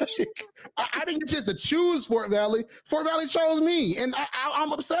 Like, I didn't get to choose Fort Valley. Fort Valley chose me. And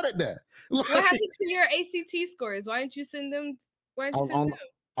I'm upset at that. Like, what happened to your ACT scores? Why didn't you send them? I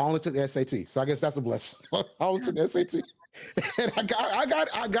only took the SAT. So I guess that's a blessing. I only took the SAT. And I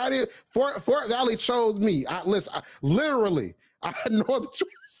got it. Fort Valley chose me. Literally, I had no other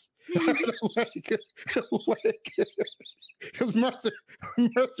choice. Because Mercer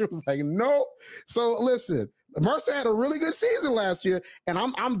was like, no. So listen, Mercer had a really good season last year, and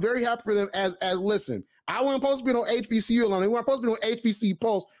I'm very happy for them. As listen, I wasn't supposed to be on HBCU alone. They weren't supposed to be on HBC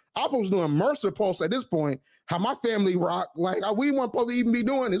Pulse. I was supposed to be doing Mercer Pulse at this point. How my family rock, like we weren't supposed to even be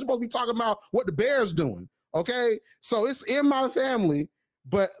doing this. We're supposed to be talking about what the Bears doing. Okay, so it's in my family,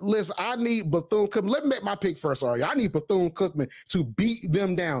 but listen, I need Bethune-Cookman. Let me make my pick first, Ari. I need Bethune-Cookman to beat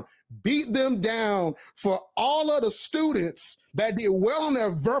them down for all of the students that did well on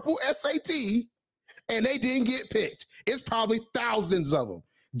their verbal SAT and they didn't get picked. It's probably thousands of them.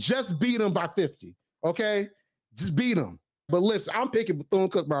 Just beat them by 50, okay? Just beat them. But listen, I'm picking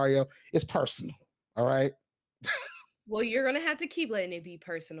Bethune-Cookman, Mario. It's personal, all right? Well, you're gonna have to keep letting it be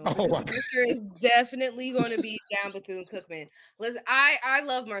personal. Oh, Mercer is definitely going to be down Bethune-Cookman. Listen, I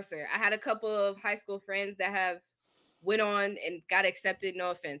love Mercer. I had a couple of high school friends that have went on and got accepted.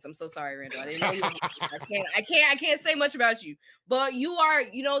 No offense. I'm so sorry, Randall. I didn't know you were I can't say much about you. But you are,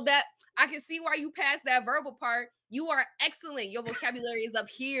 that I can see why you passed that verbal part. You are excellent. Your vocabulary is up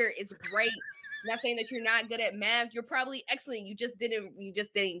here. It's great. I'm not saying that you're not good at math. You're probably excellent. You just didn't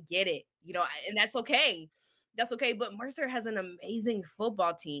get it. And that's okay. That's okay. But Mercer has an amazing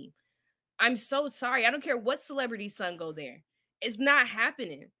football team. I'm so sorry. I don't care what celebrity son go there. It's not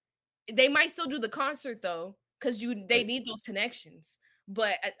happening. They might still do the concert though, because they need those connections.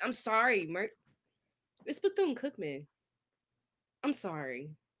 But I'm sorry, it's Bethune-Cookman. I'm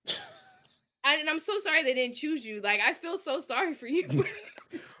sorry. And I'm so sorry they didn't choose you. Like, I feel so sorry for you.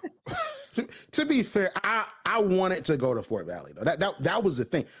 To be fair, I wanted to go to Fort Valley though. That was the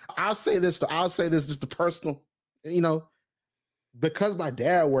thing. I'll say this just a personal, because my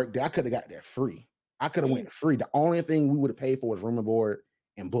dad worked there, I could have got there free. I could have went free. The only thing we would have paid for was room and board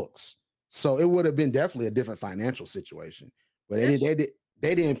and books. So it would have been definitely a different financial situation. But they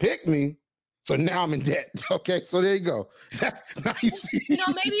didn't pick me. So now I'm in debt. Okay, so there you go.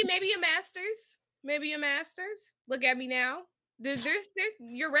 Maybe a master's. Maybe a master's. Look at me now. There's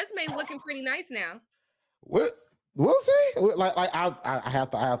your resume is looking pretty nice now. What? We'll see. Like I have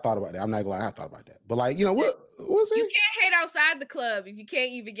thought about that. I'm not gonna lie, I have thought about that. But we'll see. You can't hate outside the club if you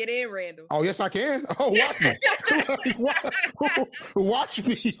can't even get in, Randall. Oh yes, I can. Oh, watch me. Watch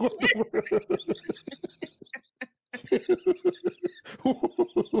me.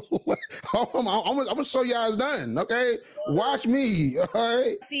 I'm gonna show you how it's done. Okay, watch me. All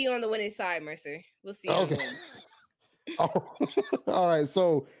right. See you on the winning side, Mercer. We'll see you on the winning. All right.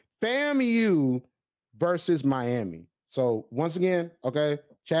 So FAMU versus Miami. So once again, okay,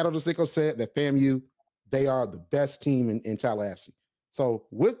 Chad Ochocinco said that FAMU, they are the best team in Tallahassee. So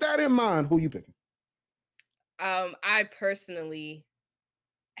with that in mind, who are you picking? I personally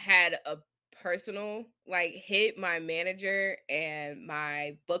had a personal hit. My manager and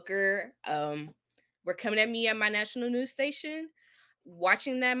my booker were coming at me at my national news station,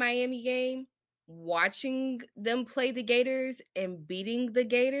 watching that Miami game, watching them play the Gators and beating the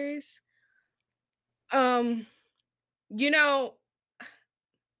Gators. FAMU,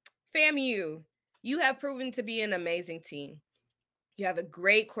 you have proven to be an amazing team. You have a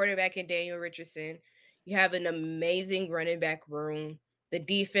great quarterback in Daniel Richardson. You have an amazing running back room. The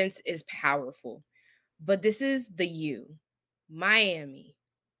defense is powerful. But this is the Miami,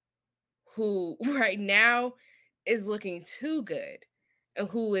 who right now is looking too good and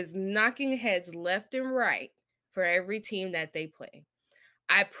who is knocking heads left and right for every team that they play.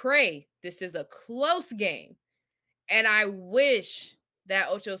 I pray this is a close game, and I wish that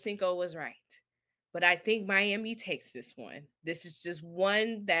Ochocinco was right. But I think Miami takes this one. This is just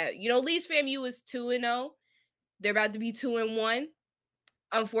one that, Lee's FAMU is 2-0. They're about to be 2-1,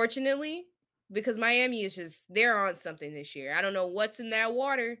 unfortunately, because Miami is they're on something this year. I don't know what's in that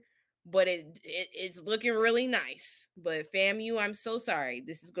water, but it's looking really nice. But FAMU, I'm so sorry.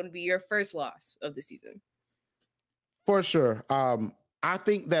 This is going to be your first loss of the season. For sure. I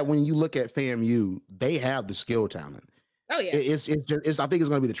think that when you look at FAMU, they have the skill talent. Oh yeah. I think it's going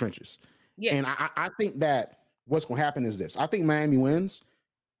to be the trenches. Yeah. And I think that what's going to happen is this. I think Miami wins.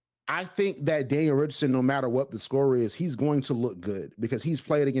 I think that Daniel Richardson, no matter what the score is, he's going to look good because he's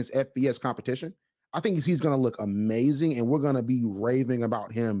played against FBS competition. I think he's going to look amazing, and we're going to be raving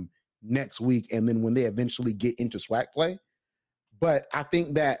about him next week and then when they eventually get into SWAC play. But I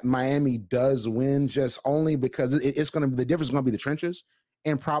think that Miami does win just only because it's going to be the difference is going to be the trenches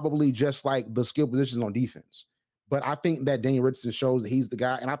and probably just like the skill positions on defense. But I think that Daniel Richardson shows that he's the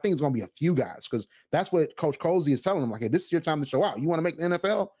guy, and I think it's going to be a few guys because that's what Coach Cozy is telling them. Like, hey, this is your time to show out. You want to make the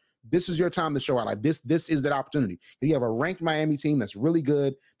NFL? This is your time to show out. Like this is that opportunity. You have a ranked Miami team that's really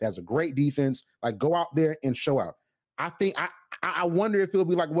good, that has a great defense. Like, go out there and show out. I think I wonder if it'll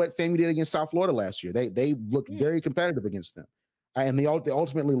be like what FAMU did against South Florida last year. They looked very competitive against them, and they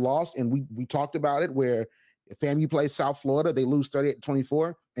ultimately lost. And we talked about it where if FAMU plays South Florida, they lose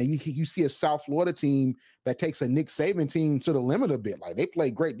 38-24, and you see a South Florida team that takes a Nick Saban team to the limit a bit. Like, they play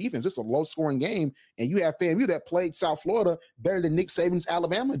great defense. It's a low-scoring game, and you have FAMU that played South Florida better than Nick Saban's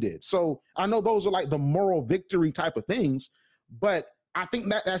Alabama did. So I know those are like the moral victory type of things, but I think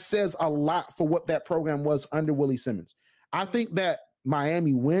that says a lot for what that program was under Willie Simmons. I think that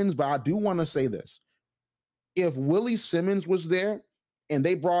Miami wins, but I do want to say this. If Willie Simmons was there, and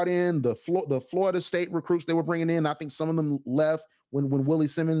they brought in the Florida State recruits they were bringing in. I think some of them left when Willie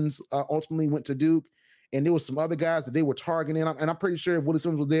Simmons ultimately went to Duke. And there was some other guys that they were targeting. And I'm pretty sure if Willie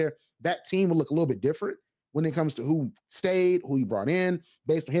Simmons was there, that team would look a little bit different. when it comes to who stayed, who he brought in,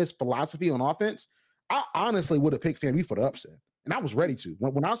 based on his philosophy on offense, I honestly would have picked FAMU for the upset. And I was ready to.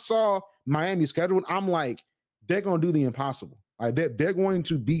 When I saw Miami scheduled, I'm like, they're going to do the impossible. Like they're going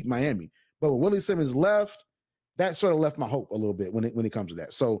to beat Miami. But when Willie Simmons left, that sort of left my hope a little bit when it comes to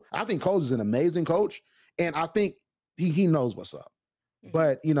that. So I think Coach is an amazing coach, and I think he knows what's up.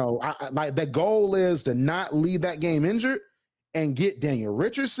 But, you know, I like the goal is to not leave that game injured and get Daniel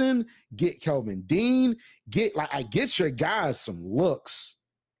Richardson, get Kelvin Dean, get your guys some looks,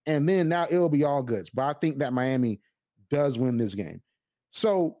 and then now it'll be all good. But I think that Miami does win this game.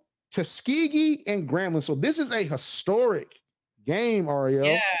 So Tuskegee and Grambling. So this is a historic game, Arielle.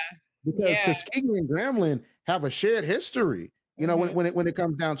 Yeah. Because Tuskegee and Grambling have a shared history, you know, when it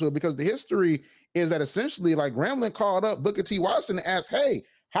comes down to it, because the history is that essentially like Grambling called up Booker T. Washington and asked, hey,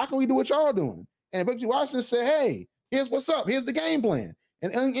 how can we do what y'all doing? And Booker T. Washington said, hey, here's what's up. Here's the game plan.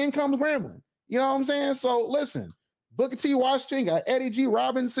 And in comes Grambling. You know what I'm saying? So listen, Booker T. Washington, you got Eddie G.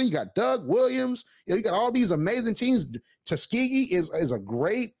 Robinson, you got Doug Williams, you know, you got all these amazing teams. Tuskegee is a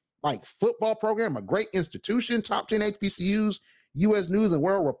great like football program, a great institution, top 10 HBCUs, U.S. News and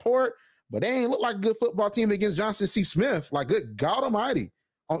World Report, but they ain't look like a good football team against Johnson C. Smith. Like, good God Almighty,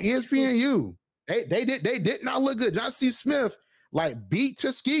 on ESPNU, they did not look good. Johnson C. Smith like beat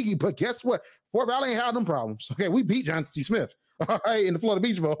Tuskegee, but guess what? Fort Valley ain't had them problems. Okay, we beat Johnson C. Smith. All right, in the Florida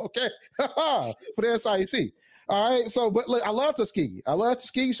Beach Bowl. Okay, for the SIAC. All right, so but look, I love Tuskegee.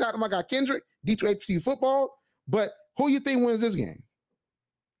 Shout out to my guy Kendrick, D2 HBCU football. But who you think wins this game?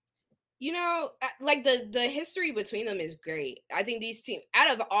 You know, like the history between them is great. I think these teams,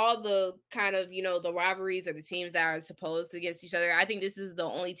 out of all the kind of, you know, the rivalries or the teams that are supposed against each other, I think this is the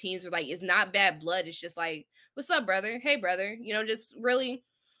only teams where like it's not bad blood. It's just like, what's up, brother? Hey, brother. You know, just really,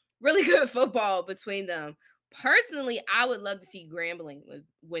 really good football between them. Personally, I would love to see Grambling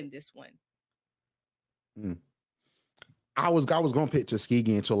win this one. I was going to pick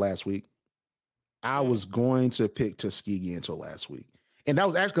Tuskegee until last week. And that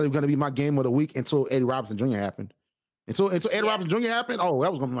was actually going to be my game of the week until Eddie Robinson Jr. happened. Until Eddie Robinson Jr. happened, that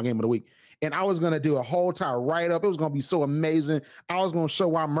was going to be my game of the week. And I was going to do a whole entire write-up. It was going to be so amazing. I was going to show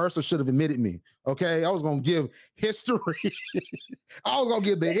why Mercer should have admitted me, okay? I was going to give history. I was going to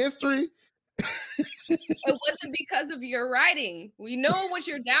give the history. It wasn't because of your writing. We know what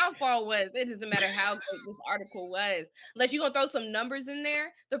your downfall was. It doesn't matter how good this article was. Unless you're going to throw some numbers in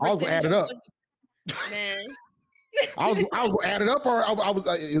there. I was going to add it up. Man. I was gonna add it up, or I was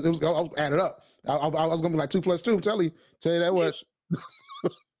add it up. I was gonna be like 2 + 2. Tell you that much.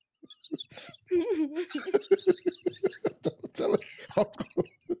 Tell it.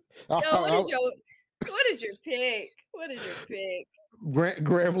 What is your pick?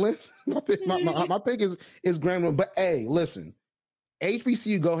 Grambling. My pick is Grambling. But hey, listen,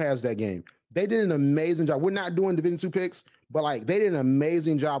 HBCU Go has that game. They did an amazing job. We're not doing Division II picks, but like they did an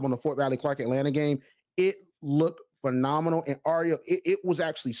amazing job on the Fort Valley Clark Atlanta game. It looked phenomenal. And Arielle, it was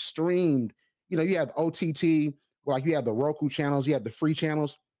actually streamed. You know, you have the OTT, like you have the Roku channels, you have the free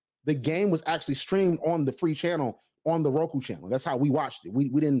channels. The game was actually streamed on the free channel on the Roku channel. That's how we watched it. We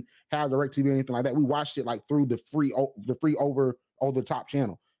didn't have DirecTV or anything like that. We watched it like through the free over the top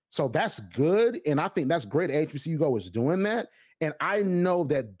channel. So that's good. And I think that's great. HBCU Go is doing that. And I know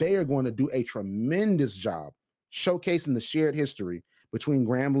that they are going to do a tremendous job showcasing the shared history between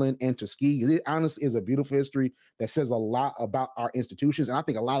Grambling and Tuskegee. It honestly is a beautiful history that says a lot about our institutions. And I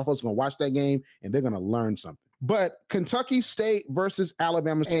think a lot of us are going to watch that game and they're going to learn something. But Kentucky State versus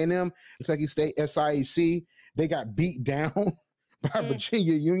Alabama A&M, Kentucky State SIAC, they got beat down by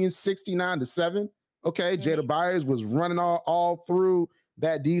Virginia Union 69-7. Okay, Jada Byers was running all through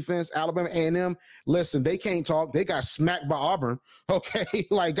that defense. Alabama A&M, listen, they can't talk. They got smacked by Auburn. Okay,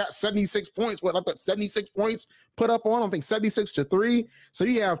 like got 76 points. What I thought 76 points put up on. I think 76-3. So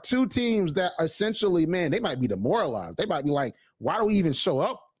you have two teams that essentially, man, they might be demoralized. They might be like, why do we even show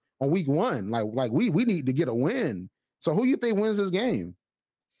up on week one? Like we need to get a win. So who you think wins this game?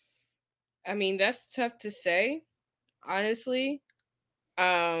 I mean, that's tough to say, honestly.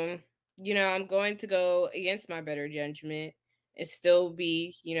 You know, I'm going to go against my better judgment and still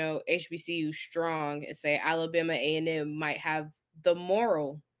be, you know, HBCU strong and say Alabama A&M might have the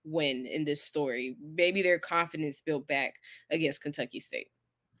moral win in this story. Maybe their confidence built back against Kentucky State.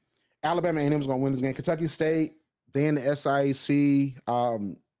 Alabama A&M is going to win this game. Kentucky State, then the SIAC.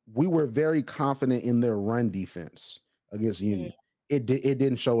 We were very confident in their run defense against Union. It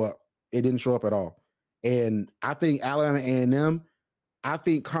didn't show up. It didn't show up at all. And I think Alabama A&M, I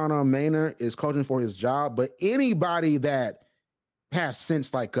think Connor Maynard is coaching for his job, but anybody that has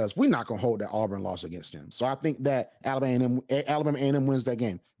sense like us, we're not going to hold that Auburn loss against them. So I think that Alabama A&M wins that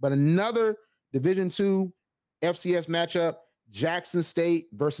game. But another Division II FCS matchup, Jackson State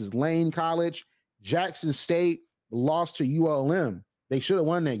versus Lane College. Jackson State lost to ULM. They should have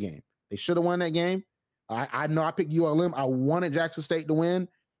won that game. They should have won that game. I know I picked ULM. I wanted Jackson State to win,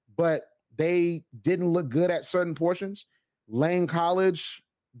 but they didn't look good at certain portions. Lane College,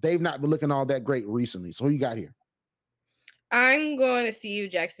 they've not been looking all that great recently. So who you got here? I'm going to see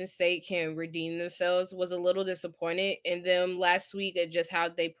if Jackson State can redeem themselves. Was a little disappointed in them last week at just how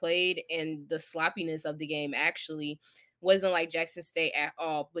they played, and the sloppiness of the game actually wasn't like Jackson State at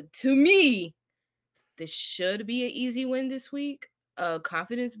all. But to me, this should be an easy win this week. A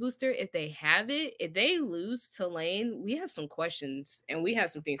confidence booster if they have it. If they lose to Lane, we have some questions and we have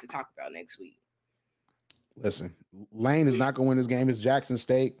some things to talk about next week. Listen, Lane is not going to win this game. It's Jackson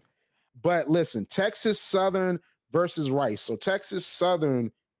State. But listen, Texas Southern versus Rice. So Texas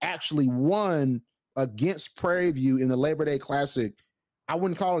Southern actually won against Prairie View in the Labor Day Classic. I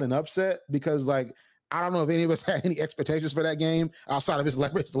wouldn't call it an upset because, like, I don't know if any of us had any expectations for that game outside of his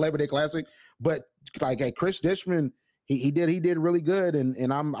Labor Day Classic. But like, hey, Chris Dishman, he did really good,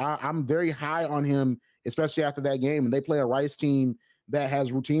 and I'm very high on him, especially after that game. And they play a Rice team that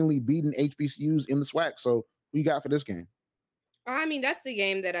has routinely beaten HBCUs in the SWAC. So who you got for this game? I mean, that's the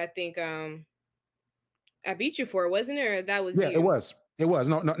game that I think I beat you for, wasn't it? Or that was it was. It was.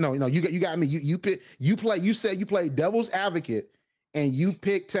 No. You got me. You said you played devil's advocate and you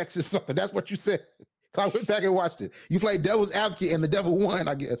picked Texas Southern. That's what you said. I went back and watched it. You played devil's advocate and the devil won,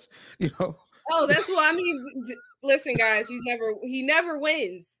 I guess. Oh, that's what I mean. Listen, guys, he never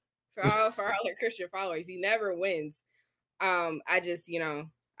wins. For all our Christian followers, he never wins. I just,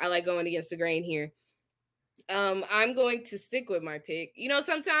 I like going against the grain here. I'm going to stick with my pick.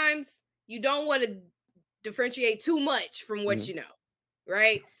 Sometimes you don't want to differentiate too much from what you know,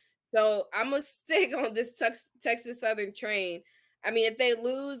 right? So I'm gonna stick on this Texas Southern train. I mean, if they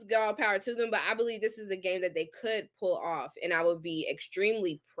lose, all power to them, but I believe this is a game that they could pull off, and I would be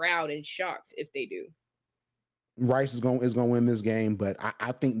extremely proud and shocked if they do. Rice is going to win this game, but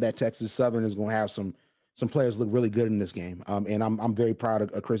I think that Texas Southern is going to have some players look really good in this game. And I'm very proud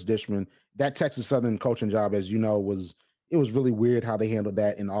of Chris Dishman. That Texas Southern coaching job, as you know, was really weird how they handled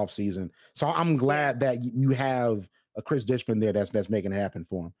that in the offseason. So I'm glad that you have a Chris Dishman there that's making it happen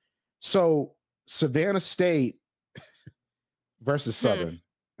for him. So Savannah State versus Southern.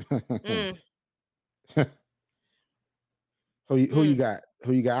 Who you got?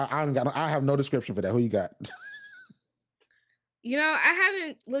 Who you got? I have no description for that. Who you got? I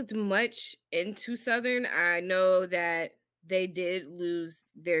haven't looked much into Southern. I know that they did lose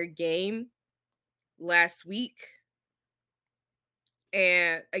their game last week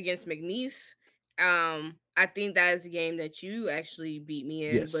and against McNeese. I think that is a game that you actually beat me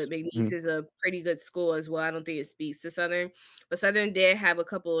in, yes. But McNeese is a pretty good school as well. I don't think it speaks to Southern, but Southern did have a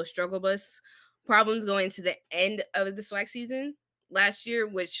couple of struggle bus problems going to the end of the SWAC season last year,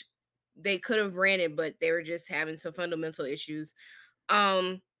 which they could have ran it, but they were just having some fundamental issues.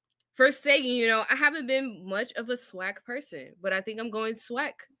 For saying, I haven't been much of a SWAC person, but I think I'm going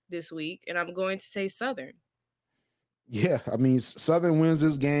SWAC this week, and I'm going to say Southern. Yeah, I mean, Southern wins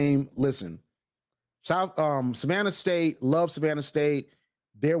this game. Listen, Savannah State, love Savannah State.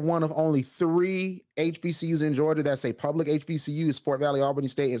 They're one of only 3 HBCUs in Georgia that's a public HBCU. It's Fort Valley, Albany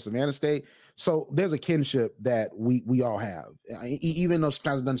State, and Savannah State. So there's a kinship that we all have, even though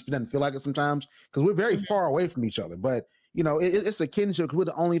sometimes it doesn't feel like it sometimes because we're very far away from each other. But, it's a kinship because we're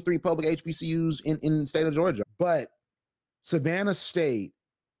the only 3 public HBCUs in the state of Georgia. But Savannah State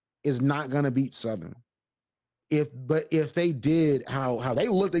is not going to beat Southern. If they did how they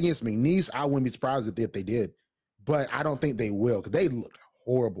looked against McNeese, I wouldn't be surprised if they did. But I don't think they will because they looked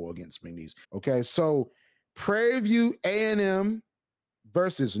horrible against McNeese. Okay, so Prairie View A&M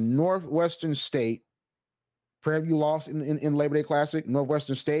versus Northwestern State. Prairie View lost in Labor Day Classic.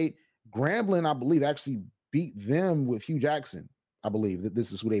 Northwestern State, Grambling, I believe, actually beat them with Hugh Jackson. I believe that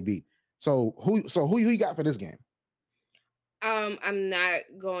this is who they beat. So who you got for this game? I'm not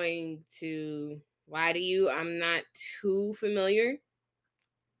going to lie to you. I'm not too familiar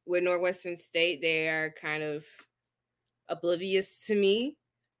with Northwestern State. They are kind of oblivious to me.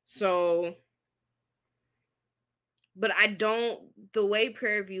 So, but the way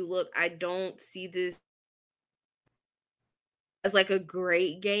Prairie View look, I don't see this as like a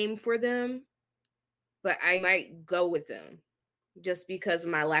great game for them, but I might go with them just because of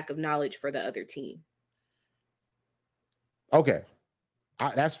my lack of knowledge for the other team. Okay.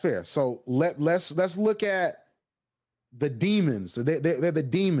 That's fair. So let's look at the demons. They're the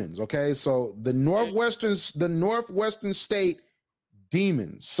demons. Okay. So the Northwestern State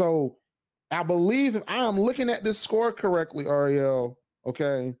demons. So I believe if I'm looking at this score correctly, Arielle,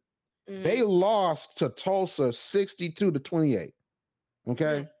 okay, They lost to Tulsa 62-28.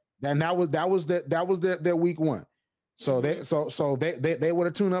 Okay. And that was their week one. So they were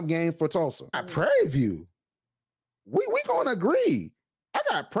a tune-up game for Tulsa. At Prairie View, we gonna agree. I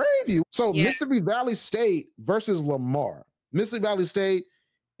got Prairie View. So Mississippi Valley State versus Lamar. Mississippi Valley State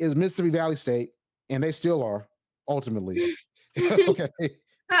is Mississippi Valley State, and they still are ultimately. Okay.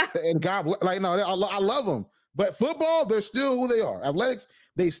 And God, like, no, I love them. But football, they're still who they are. Athletics,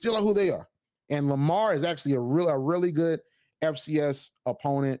 they still are who they are. And Lamar is actually a really good FCS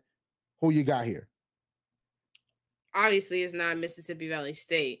opponent. Who you got here? Obviously, it's not Mississippi Valley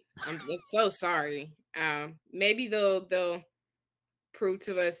State. I'm so sorry. Maybe they'll prove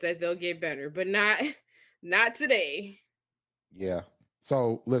to us that they'll get better, but not today. Yeah.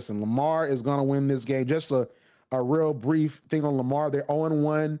 So listen, Lamar is going to win this game. Just a real brief thing on Lamar. They're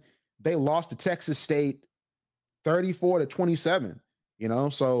 0-1. They lost to Texas State 34-27. You know,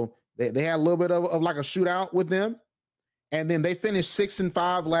 so they had a little bit of like a shootout with them. And then they finished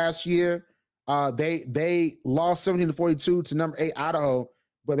 6-5 last year. They lost 17-42 to number 8 Idaho,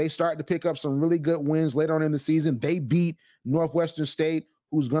 but they started to pick up some really good wins later on in the season. They beat Northwestern State,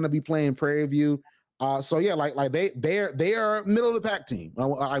 who's going to be playing Prairie View. So yeah, like they are middle of the pack team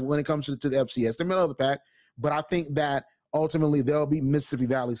when it comes to the FCS. They're middle of the pack, but I think that ultimately they'll beat Mississippi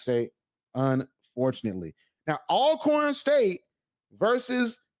Valley State, unfortunately. Now, Alcorn State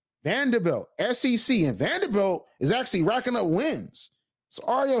versus Vanderbilt, SEC, and Vanderbilt is actually racking up wins. So,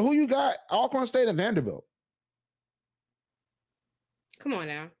 Arielle, who you got? Alcorn State and Vanderbilt. Come on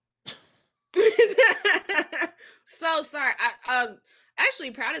now. So sorry. I'm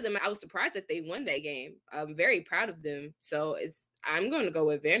actually proud of them. I was surprised that they won that game. I'm very proud of them. So I'm going to go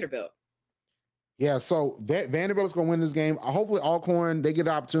with Vanderbilt. Yeah, so Vanderbilt is going to win this game. Hopefully, Alcorn, they get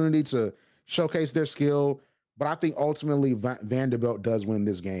the opportunity to showcase their skill. But I think ultimately Vanderbilt does win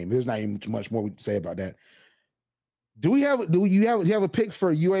this game. There's not even much more we can say about that. Do you have a pick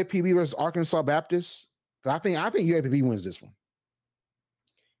for UAPB versus Arkansas Baptist? I think UAPB wins this one.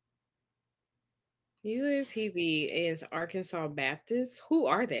 UAPB is Arkansas Baptist. Who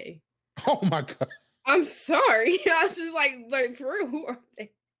are they? Oh my God! I'm sorry. I was just like for real. Who are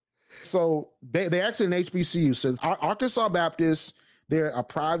they? So they actually an HBCU. So Arkansas Baptist. They're a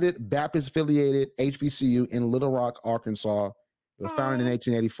private Baptist affiliated HBCU in Little Rock, Arkansas. They were founded in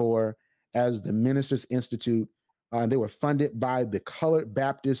 1884 as the Ministers Institute. They were funded by the Colored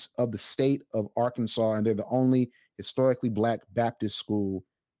Baptists of the state of Arkansas, and they're the only historically Black Baptist school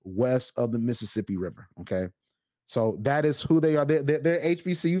west of the Mississippi River. Okay, so that is who they are. They're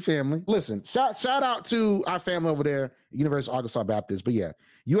HBCU family. Listen, shout out to our family over there, University of Arkansas Baptist. But yeah,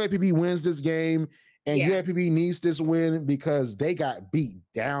 UAPB wins this game. And UAPB needs this win because they got beat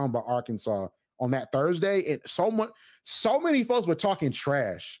down by Arkansas on that Thursday. And so many folks were talking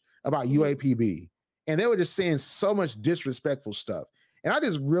trash about UAPB. And they were just saying so much disrespectful stuff. And I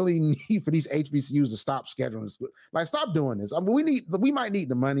just really need for these HBCUs to stop scheduling. Like, stop doing this. I mean, we might need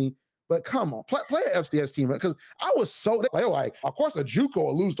the money, but come on, play an FCS team. Because I was so like, of course, a JUCO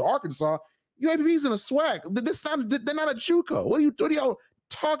will lose to Arkansas. UAPB's in a SWAC. They're not a JUCO. What are y'all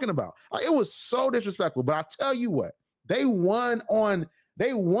talking about? Like, it was so disrespectful. But I tell you what, they won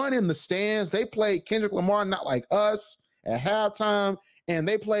in the stands. They played Kendrick Lamar, Not Like Us, at halftime, and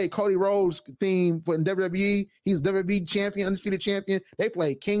they played Cody Rhodes' theme for WWE. He's WWE champion, undisputed champion. They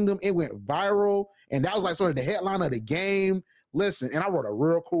played Kingdom. It went viral, and that was like sort of the headline of the game. Listen, and I wrote a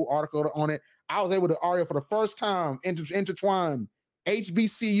real cool article on it. I was able to argue for the first time intertwine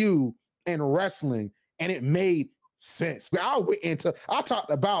HBCU and wrestling, and it made sense. I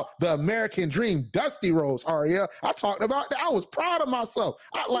talked about the American Dream, Dusty Rhodes, Arielle. I talked about that. I was proud of myself.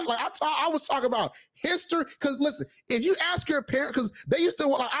 I was talking about history. Because listen, if you ask your parents, because they used to,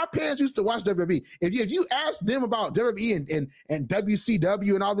 like, our parents used to watch WWE. If you ask them about WWE and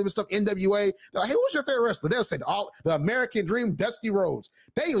WCW and all this stuff, NWA, they're like, hey, who's your favorite wrestler? They'll say the American Dream, Dusty Rhodes.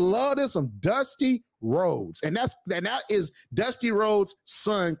 They love this some Dusty Rhodes, and that is Dusty Rhodes'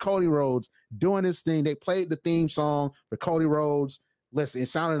 son, Cody Rhodes, doing his thing. They played the theme song for Cody Rhodes. Listen, it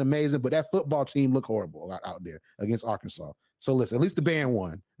sounded amazing, but that football team looked horrible out there against Arkansas. So listen, at least the band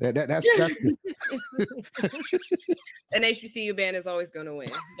won. That's an HBCU band is always going to win.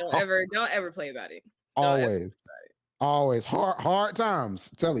 Don't ever play about it. Always hard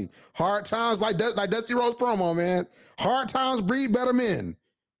times. Tell you, hard times like Dusty Rhodes promo, man. Hard times breed better men.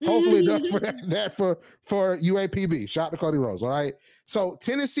 Hopefully it does for that for UAPB. Shout out to Cody Rhodes. All right. So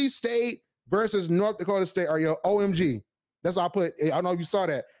Tennessee State versus North Dakota State. Are you OMG? That's what I put. I don't know if you saw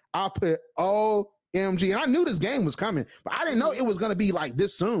that. I put OMG. And I knew this game was coming, but I didn't know it was going to be like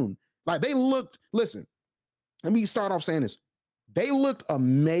this soon. Like, they looked, listen, let me start off saying this. They looked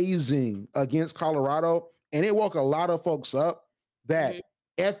amazing against Colorado, and it woke a lot of folks up that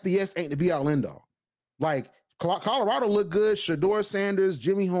FBS ain't the be all end all. Like Colorado looked good, Shedeur Sanders,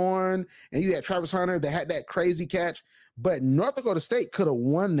 Jimmy Horn, and you had Travis Hunter that had that crazy catch. But North Dakota State could have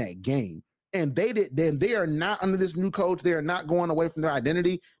won that game. And they did. Then they are not under this new coach. They are not going away from their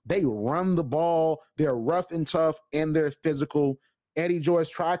identity. They run the ball. They're rough and tough, and they're physical. Eddie George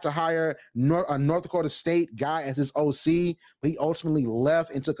tried to hire a North Dakota State guy as his OC, but he ultimately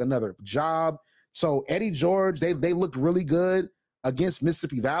left and took another job. So Eddie George, they looked really good against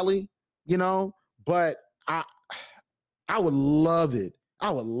Mississippi Valley, you know. But I would love it.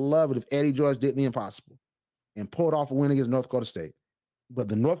 I would love it if Eddie George did the impossible and pulled off a win against North Dakota State. But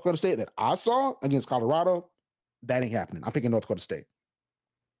the North Dakota State that I saw against Colorado, that ain't happening. I'm picking North Dakota State.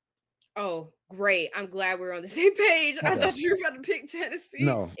 Oh, great. I'm glad we're on the same page. Okay. I thought you were about to pick Tennessee.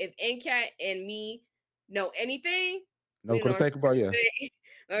 No. If NCAT and me know anything, North Dakota State can ball, yeah.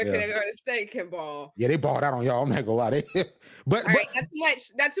 North Dakota State can ball. Yeah, they balled out on y'all. I'm not gonna lie. But not too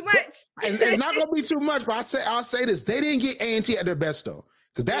much. Not too much. It's not gonna be too much, but I'll say this. They didn't get A&T at their best though.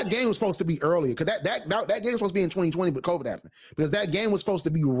 Because that game was supposed to be earlier. Because that game was supposed to be in 2020, but COVID happened. Because that game was supposed to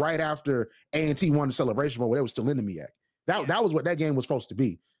be right after A&T won the Celebration Bowl, where they were still in the MEAC. That was what that game was supposed to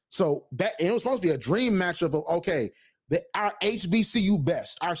be. So it was supposed to be a dream matchup of, okay, our HBCU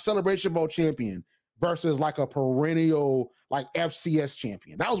best, our Celebration Bowl champion versus like a perennial like FCS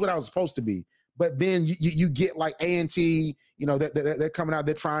champion. That was what I was supposed to be. But then you get like A&T, you know, they're coming out,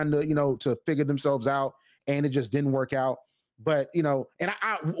 they're trying to, you know, to figure themselves out, and it just didn't work out. But, you know, and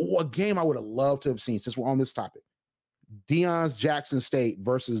a game I would have loved to have seen, since we're on this topic, Deion's Jackson State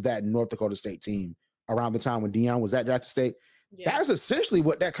versus that North Dakota State team around the time when Deion was at Jackson State. Yeah. That's essentially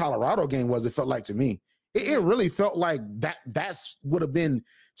what that Colorado game was, it felt like to me. It really felt like that's would have been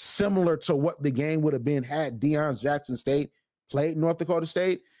similar to what the game would have been had Deion's Jackson State played North Dakota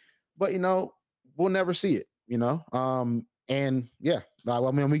State. But, you know, we'll never see it, you know. And, yeah,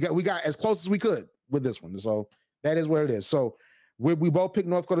 I mean, we got as close as we could with this one. So that is where it is. So we both picked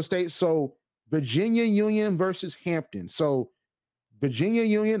North Dakota State. So Virginia Union versus Hampton. So Virginia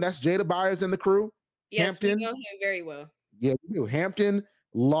Union, that's Jada Byers and the crew. Yes, Hampton, we know him very well. Yeah, we do. Hampton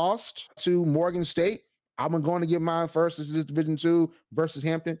lost to Morgan State. I'm going to give mine first. This is Division II versus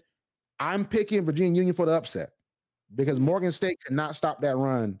Hampton. I'm picking Virginia Union for the upset because Morgan State could not stop that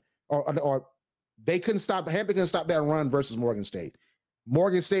run, or they couldn't stop. Hampton couldn't stop that run versus Morgan State.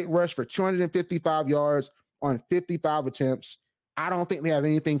 Morgan State rushed for 255 yards on 55 attempts. I don't think they have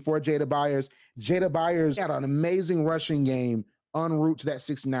anything for Jada Byers. Jada Byers had an amazing rushing game en route to that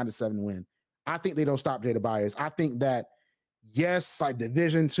 69-7 win. I think they don't stop Jada Byers. I think that, yes, like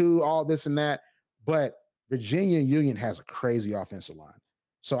Division II, all this and that, but Virginia Union has a crazy offensive line.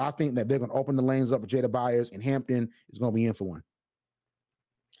 So I think that they're going to open the lanes up for Jada Byers, and Hampton is going to be in for one.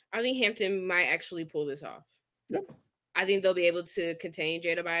 I think Hampton might actually pull this off. Yep. I think they'll be able to contain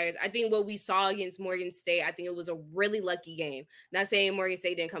Jada Byers. I think what we saw against Morgan State, I think it was a really lucky game. Not saying Morgan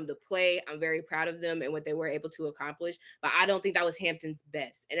State didn't come to play. I'm very proud of them and what they were able to accomplish, but I don't think that was Hampton's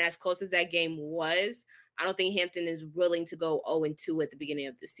best. And as close as that game was, I don't think Hampton is willing to go 0-2 at the beginning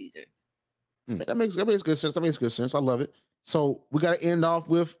of the season. That makes good sense. That makes good sense. I love it. So we got to end off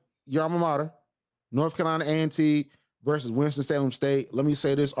with your alma mater, North Carolina A&T versus Winston-Salem State. Let me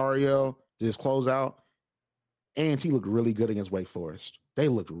say this, Arielle, to just close out. A&T looked really good against Wake Forest. They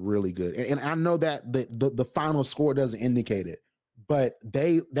looked really good. And I know that the final score doesn't indicate it, but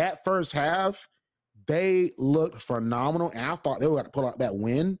that first half, they looked phenomenal. And I thought they were going to pull out that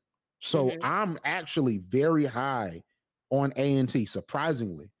win. So I'm actually very high on A&T,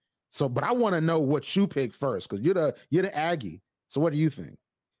 surprisingly. So, but I want to know what you pick first, because you're the Aggie. So what do you think?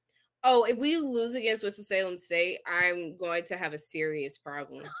 Oh, if we lose against Winston-Salem State, I'm going to have a serious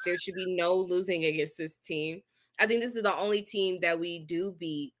problem. There should be no losing against this team. I think this is the only team that we do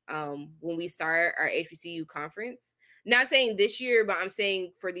beat when we start our HBCU conference. Not saying this year, but I'm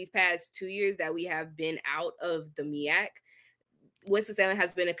saying for these past 2 years that we have been out of the MEAC, Winston-Salem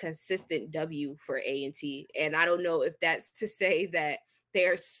has been a consistent W for A&T. And I don't know if that's to say that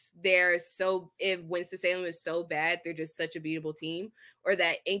they're so, if Winston-Salem is so bad, they're just such a beatable team, or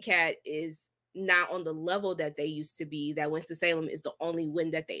that NCAT is not on the level that they used to be, that Winston-Salem is the only win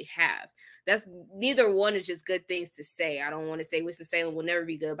that they have. That's neither one is just good things to say. I don't want to say Winston-Salem will never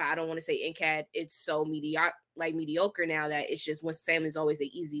be good, but I don't want to say NCAT it's so mediocre now that it's just Winston-Salem is always an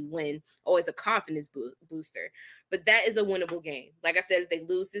easy win, always a confidence booster. But that is a winnable game. Like I said, if they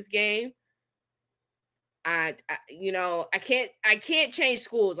lose this game, I can't change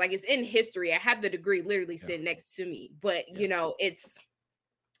schools. Like, it's in history. I have the degree literally sitting next to me, but you know, it's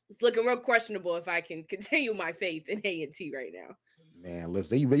looking real questionable if I can continue my faith in A&T right now. Man,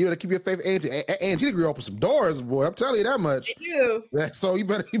 listen, you better keep your faith. Angie degree open some doors, boy. I'm telling you that much. You. So you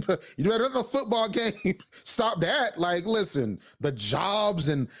better let the football game stop that. Like, listen, the jobs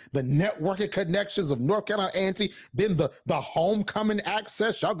and the networking connections of North Carolina A&T, then the homecoming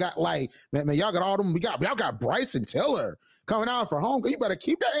access. Y'all got like, man, y'all got all them. Y'all got Bryson Tiller coming out for home. You better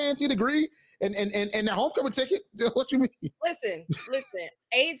keep that A&T degree and the homecoming ticket. What you mean? Listen.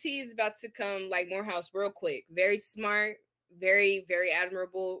 A&T is about to come like Morehouse real quick. Very smart. Very, very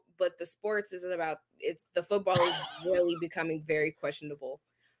admirable, but the sports isn't about the football is really becoming very questionable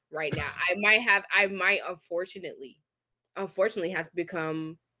right now. I might unfortunately have to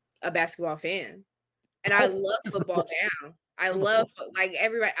become a basketball fan. And I love football now. I love like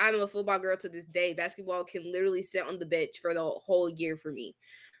everybody. I'm a football girl to this day. Basketball can literally sit on the bench for the whole year for me.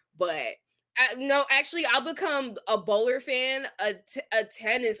 But no, actually, I'll become a bowler fan, a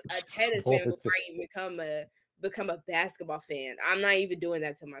tennis fan before I even become a basketball fan. I'm not even doing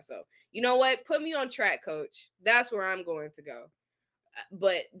that to myself. You know what? Put me on track, coach. That's where I'm going to go.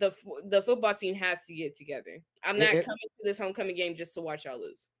 But the football team has to get together. I'm not coming to this homecoming game just to watch y'all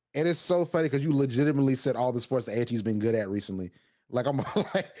lose. And it's so funny because you legitimately said all the sports that A&T's been good at recently. Like I'm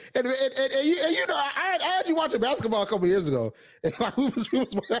like, and you know, I had you watching basketball a couple years ago. And like we was you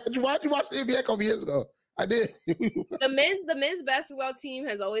watch the NBA a couple years ago. I did. The men's basketball team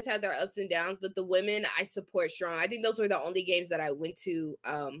has always had their ups and downs, but the women I support strong. I think those were the only games that I went to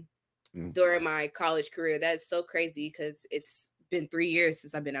during my college career. That's so crazy because it's been 3 years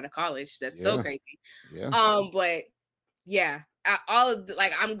since I've been out of college. That's so crazy. Yeah. But yeah, all of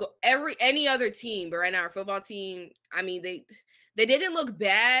like any other team, but right now our football team. I mean they didn't look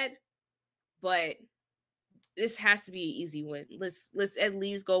bad, but this has to be an easy win. Let's at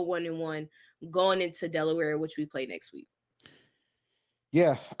least go 1-1 going into Delaware, which we play next week.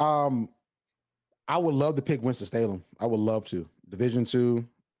 Yeah. I would love to pick Winston-Salem. I would love to. Division II,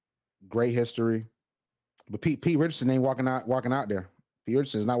 great history. But Pete Richardson ain't walking out there. Pete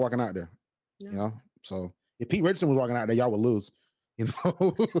Richardson is not walking out there. No. You know? So if Pete Richardson was walking out there, y'all would lose. You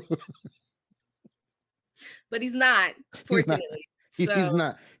know? But he's not, fortunately. He's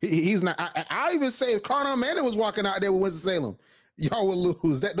not. He's not. I even say if Connor Manning was walking out there with Winston-Salem, y'all would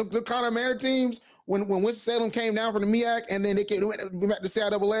lose. The Connor Manning teams, when Winston-Salem came down from the MEAC and then they went back to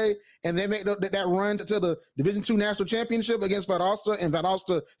CIAA and they made that run to the Division II National Championship against Valdosta, and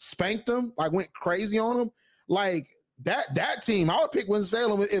Valdosta spanked them, like went crazy on them. Like that team, I would pick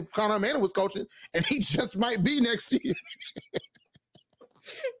Winston-Salem if Connor Manning was coaching, and he just might be next year.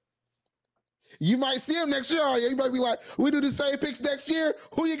 You might see him next year, Arielle. You might be like, we do the same picks next year.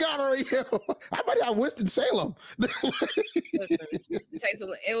 Who you got, Arielle? I might have Winston-Salem. It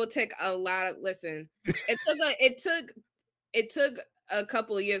will take a lot of it took a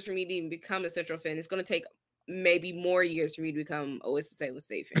couple of years for me to even become a Central fan. It's going to take maybe more years for me to become a Winston-Salem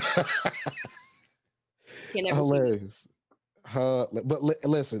State fan. Hilarious. But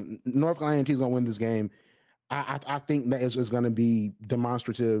listen, North Carolina A&T is going to win this game. I think that it's going to be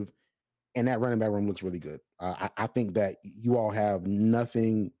demonstrative. And that running back room looks really good. I think that you all have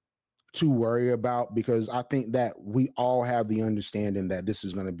nothing to worry about because I think that we all have the understanding that this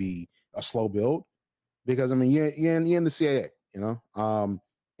is going to be a slow build because, I mean, you're in the CAA, you know,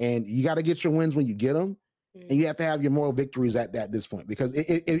 and you got to get your wins when you get them, and you have to have your moral victories at this point because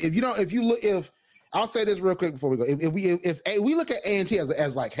if I'll say this real quick before we go, if we look at A&T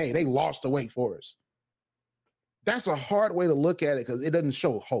as like, hey, they lost to Wake Forest, that's a hard way to look at it because it doesn't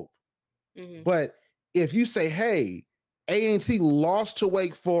show hope. Mm-hmm. But if you say, hey, A&T lost to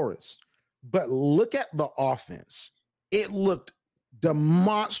Wake Forest, but look at the offense, it looked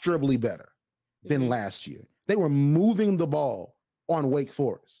demonstrably better than last year. They were moving the ball on Wake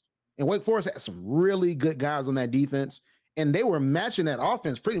Forest. And Wake Forest had some really good guys on that defense. And they were matching that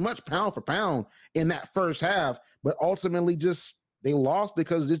offense pretty much pound for pound in that first half. But ultimately they lost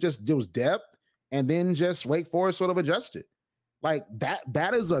because it was depth. And then just Wake Forest sort of adjusted. Like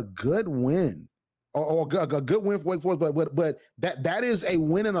that is a good win, or a good win for Wake Forest, but that is a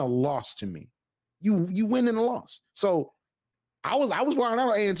win and a loss to me. You win and a loss. So I was wiring out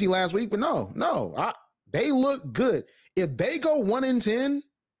on A&T last week, but no, they look good. If they go 1-10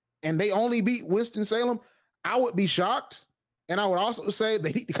 and they only beat Winston-Salem, I would be shocked, and I would also say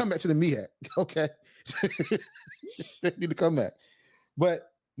they need to come back to the MEAC. Okay, they need to come back, but.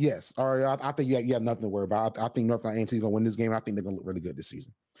 Yes, Arielle, I think you have nothing to worry about. I think North Carolina A&T is going to win this game. I think they're going to look really good this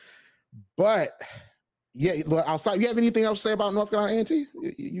season. But yeah, outside, you have anything else to say about North Carolina A&T?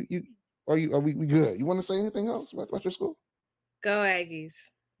 Are we good? You want to say anything else about your school? Go Aggies.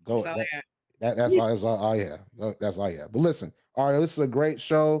 Go. That's all I have. That's all I have. But listen, Arielle, this is a great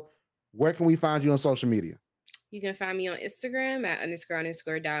show. Where can we find you on social media? You can find me on Instagram at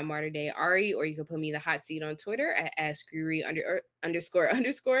 __.marterdayari, or you can put me in the hot seat on Twitter at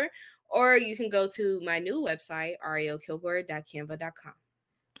 @screwy__, or you can go to my new website, ariellekilgore.canva.com.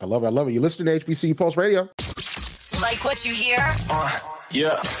 I love it. I love it. You listen to HBCU Pulse Radio. Like what you hear?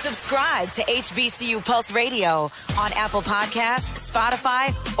 Yeah. Subscribe to HBCU Pulse Radio on Apple Podcasts,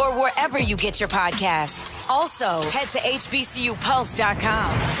 Spotify, or wherever you get your podcasts. Also, head to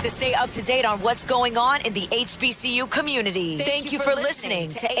hbcupulse.com to stay up to date on what's going on in the HBCU community. Thank you for listening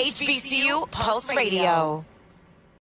to HBCU Pulse Radio.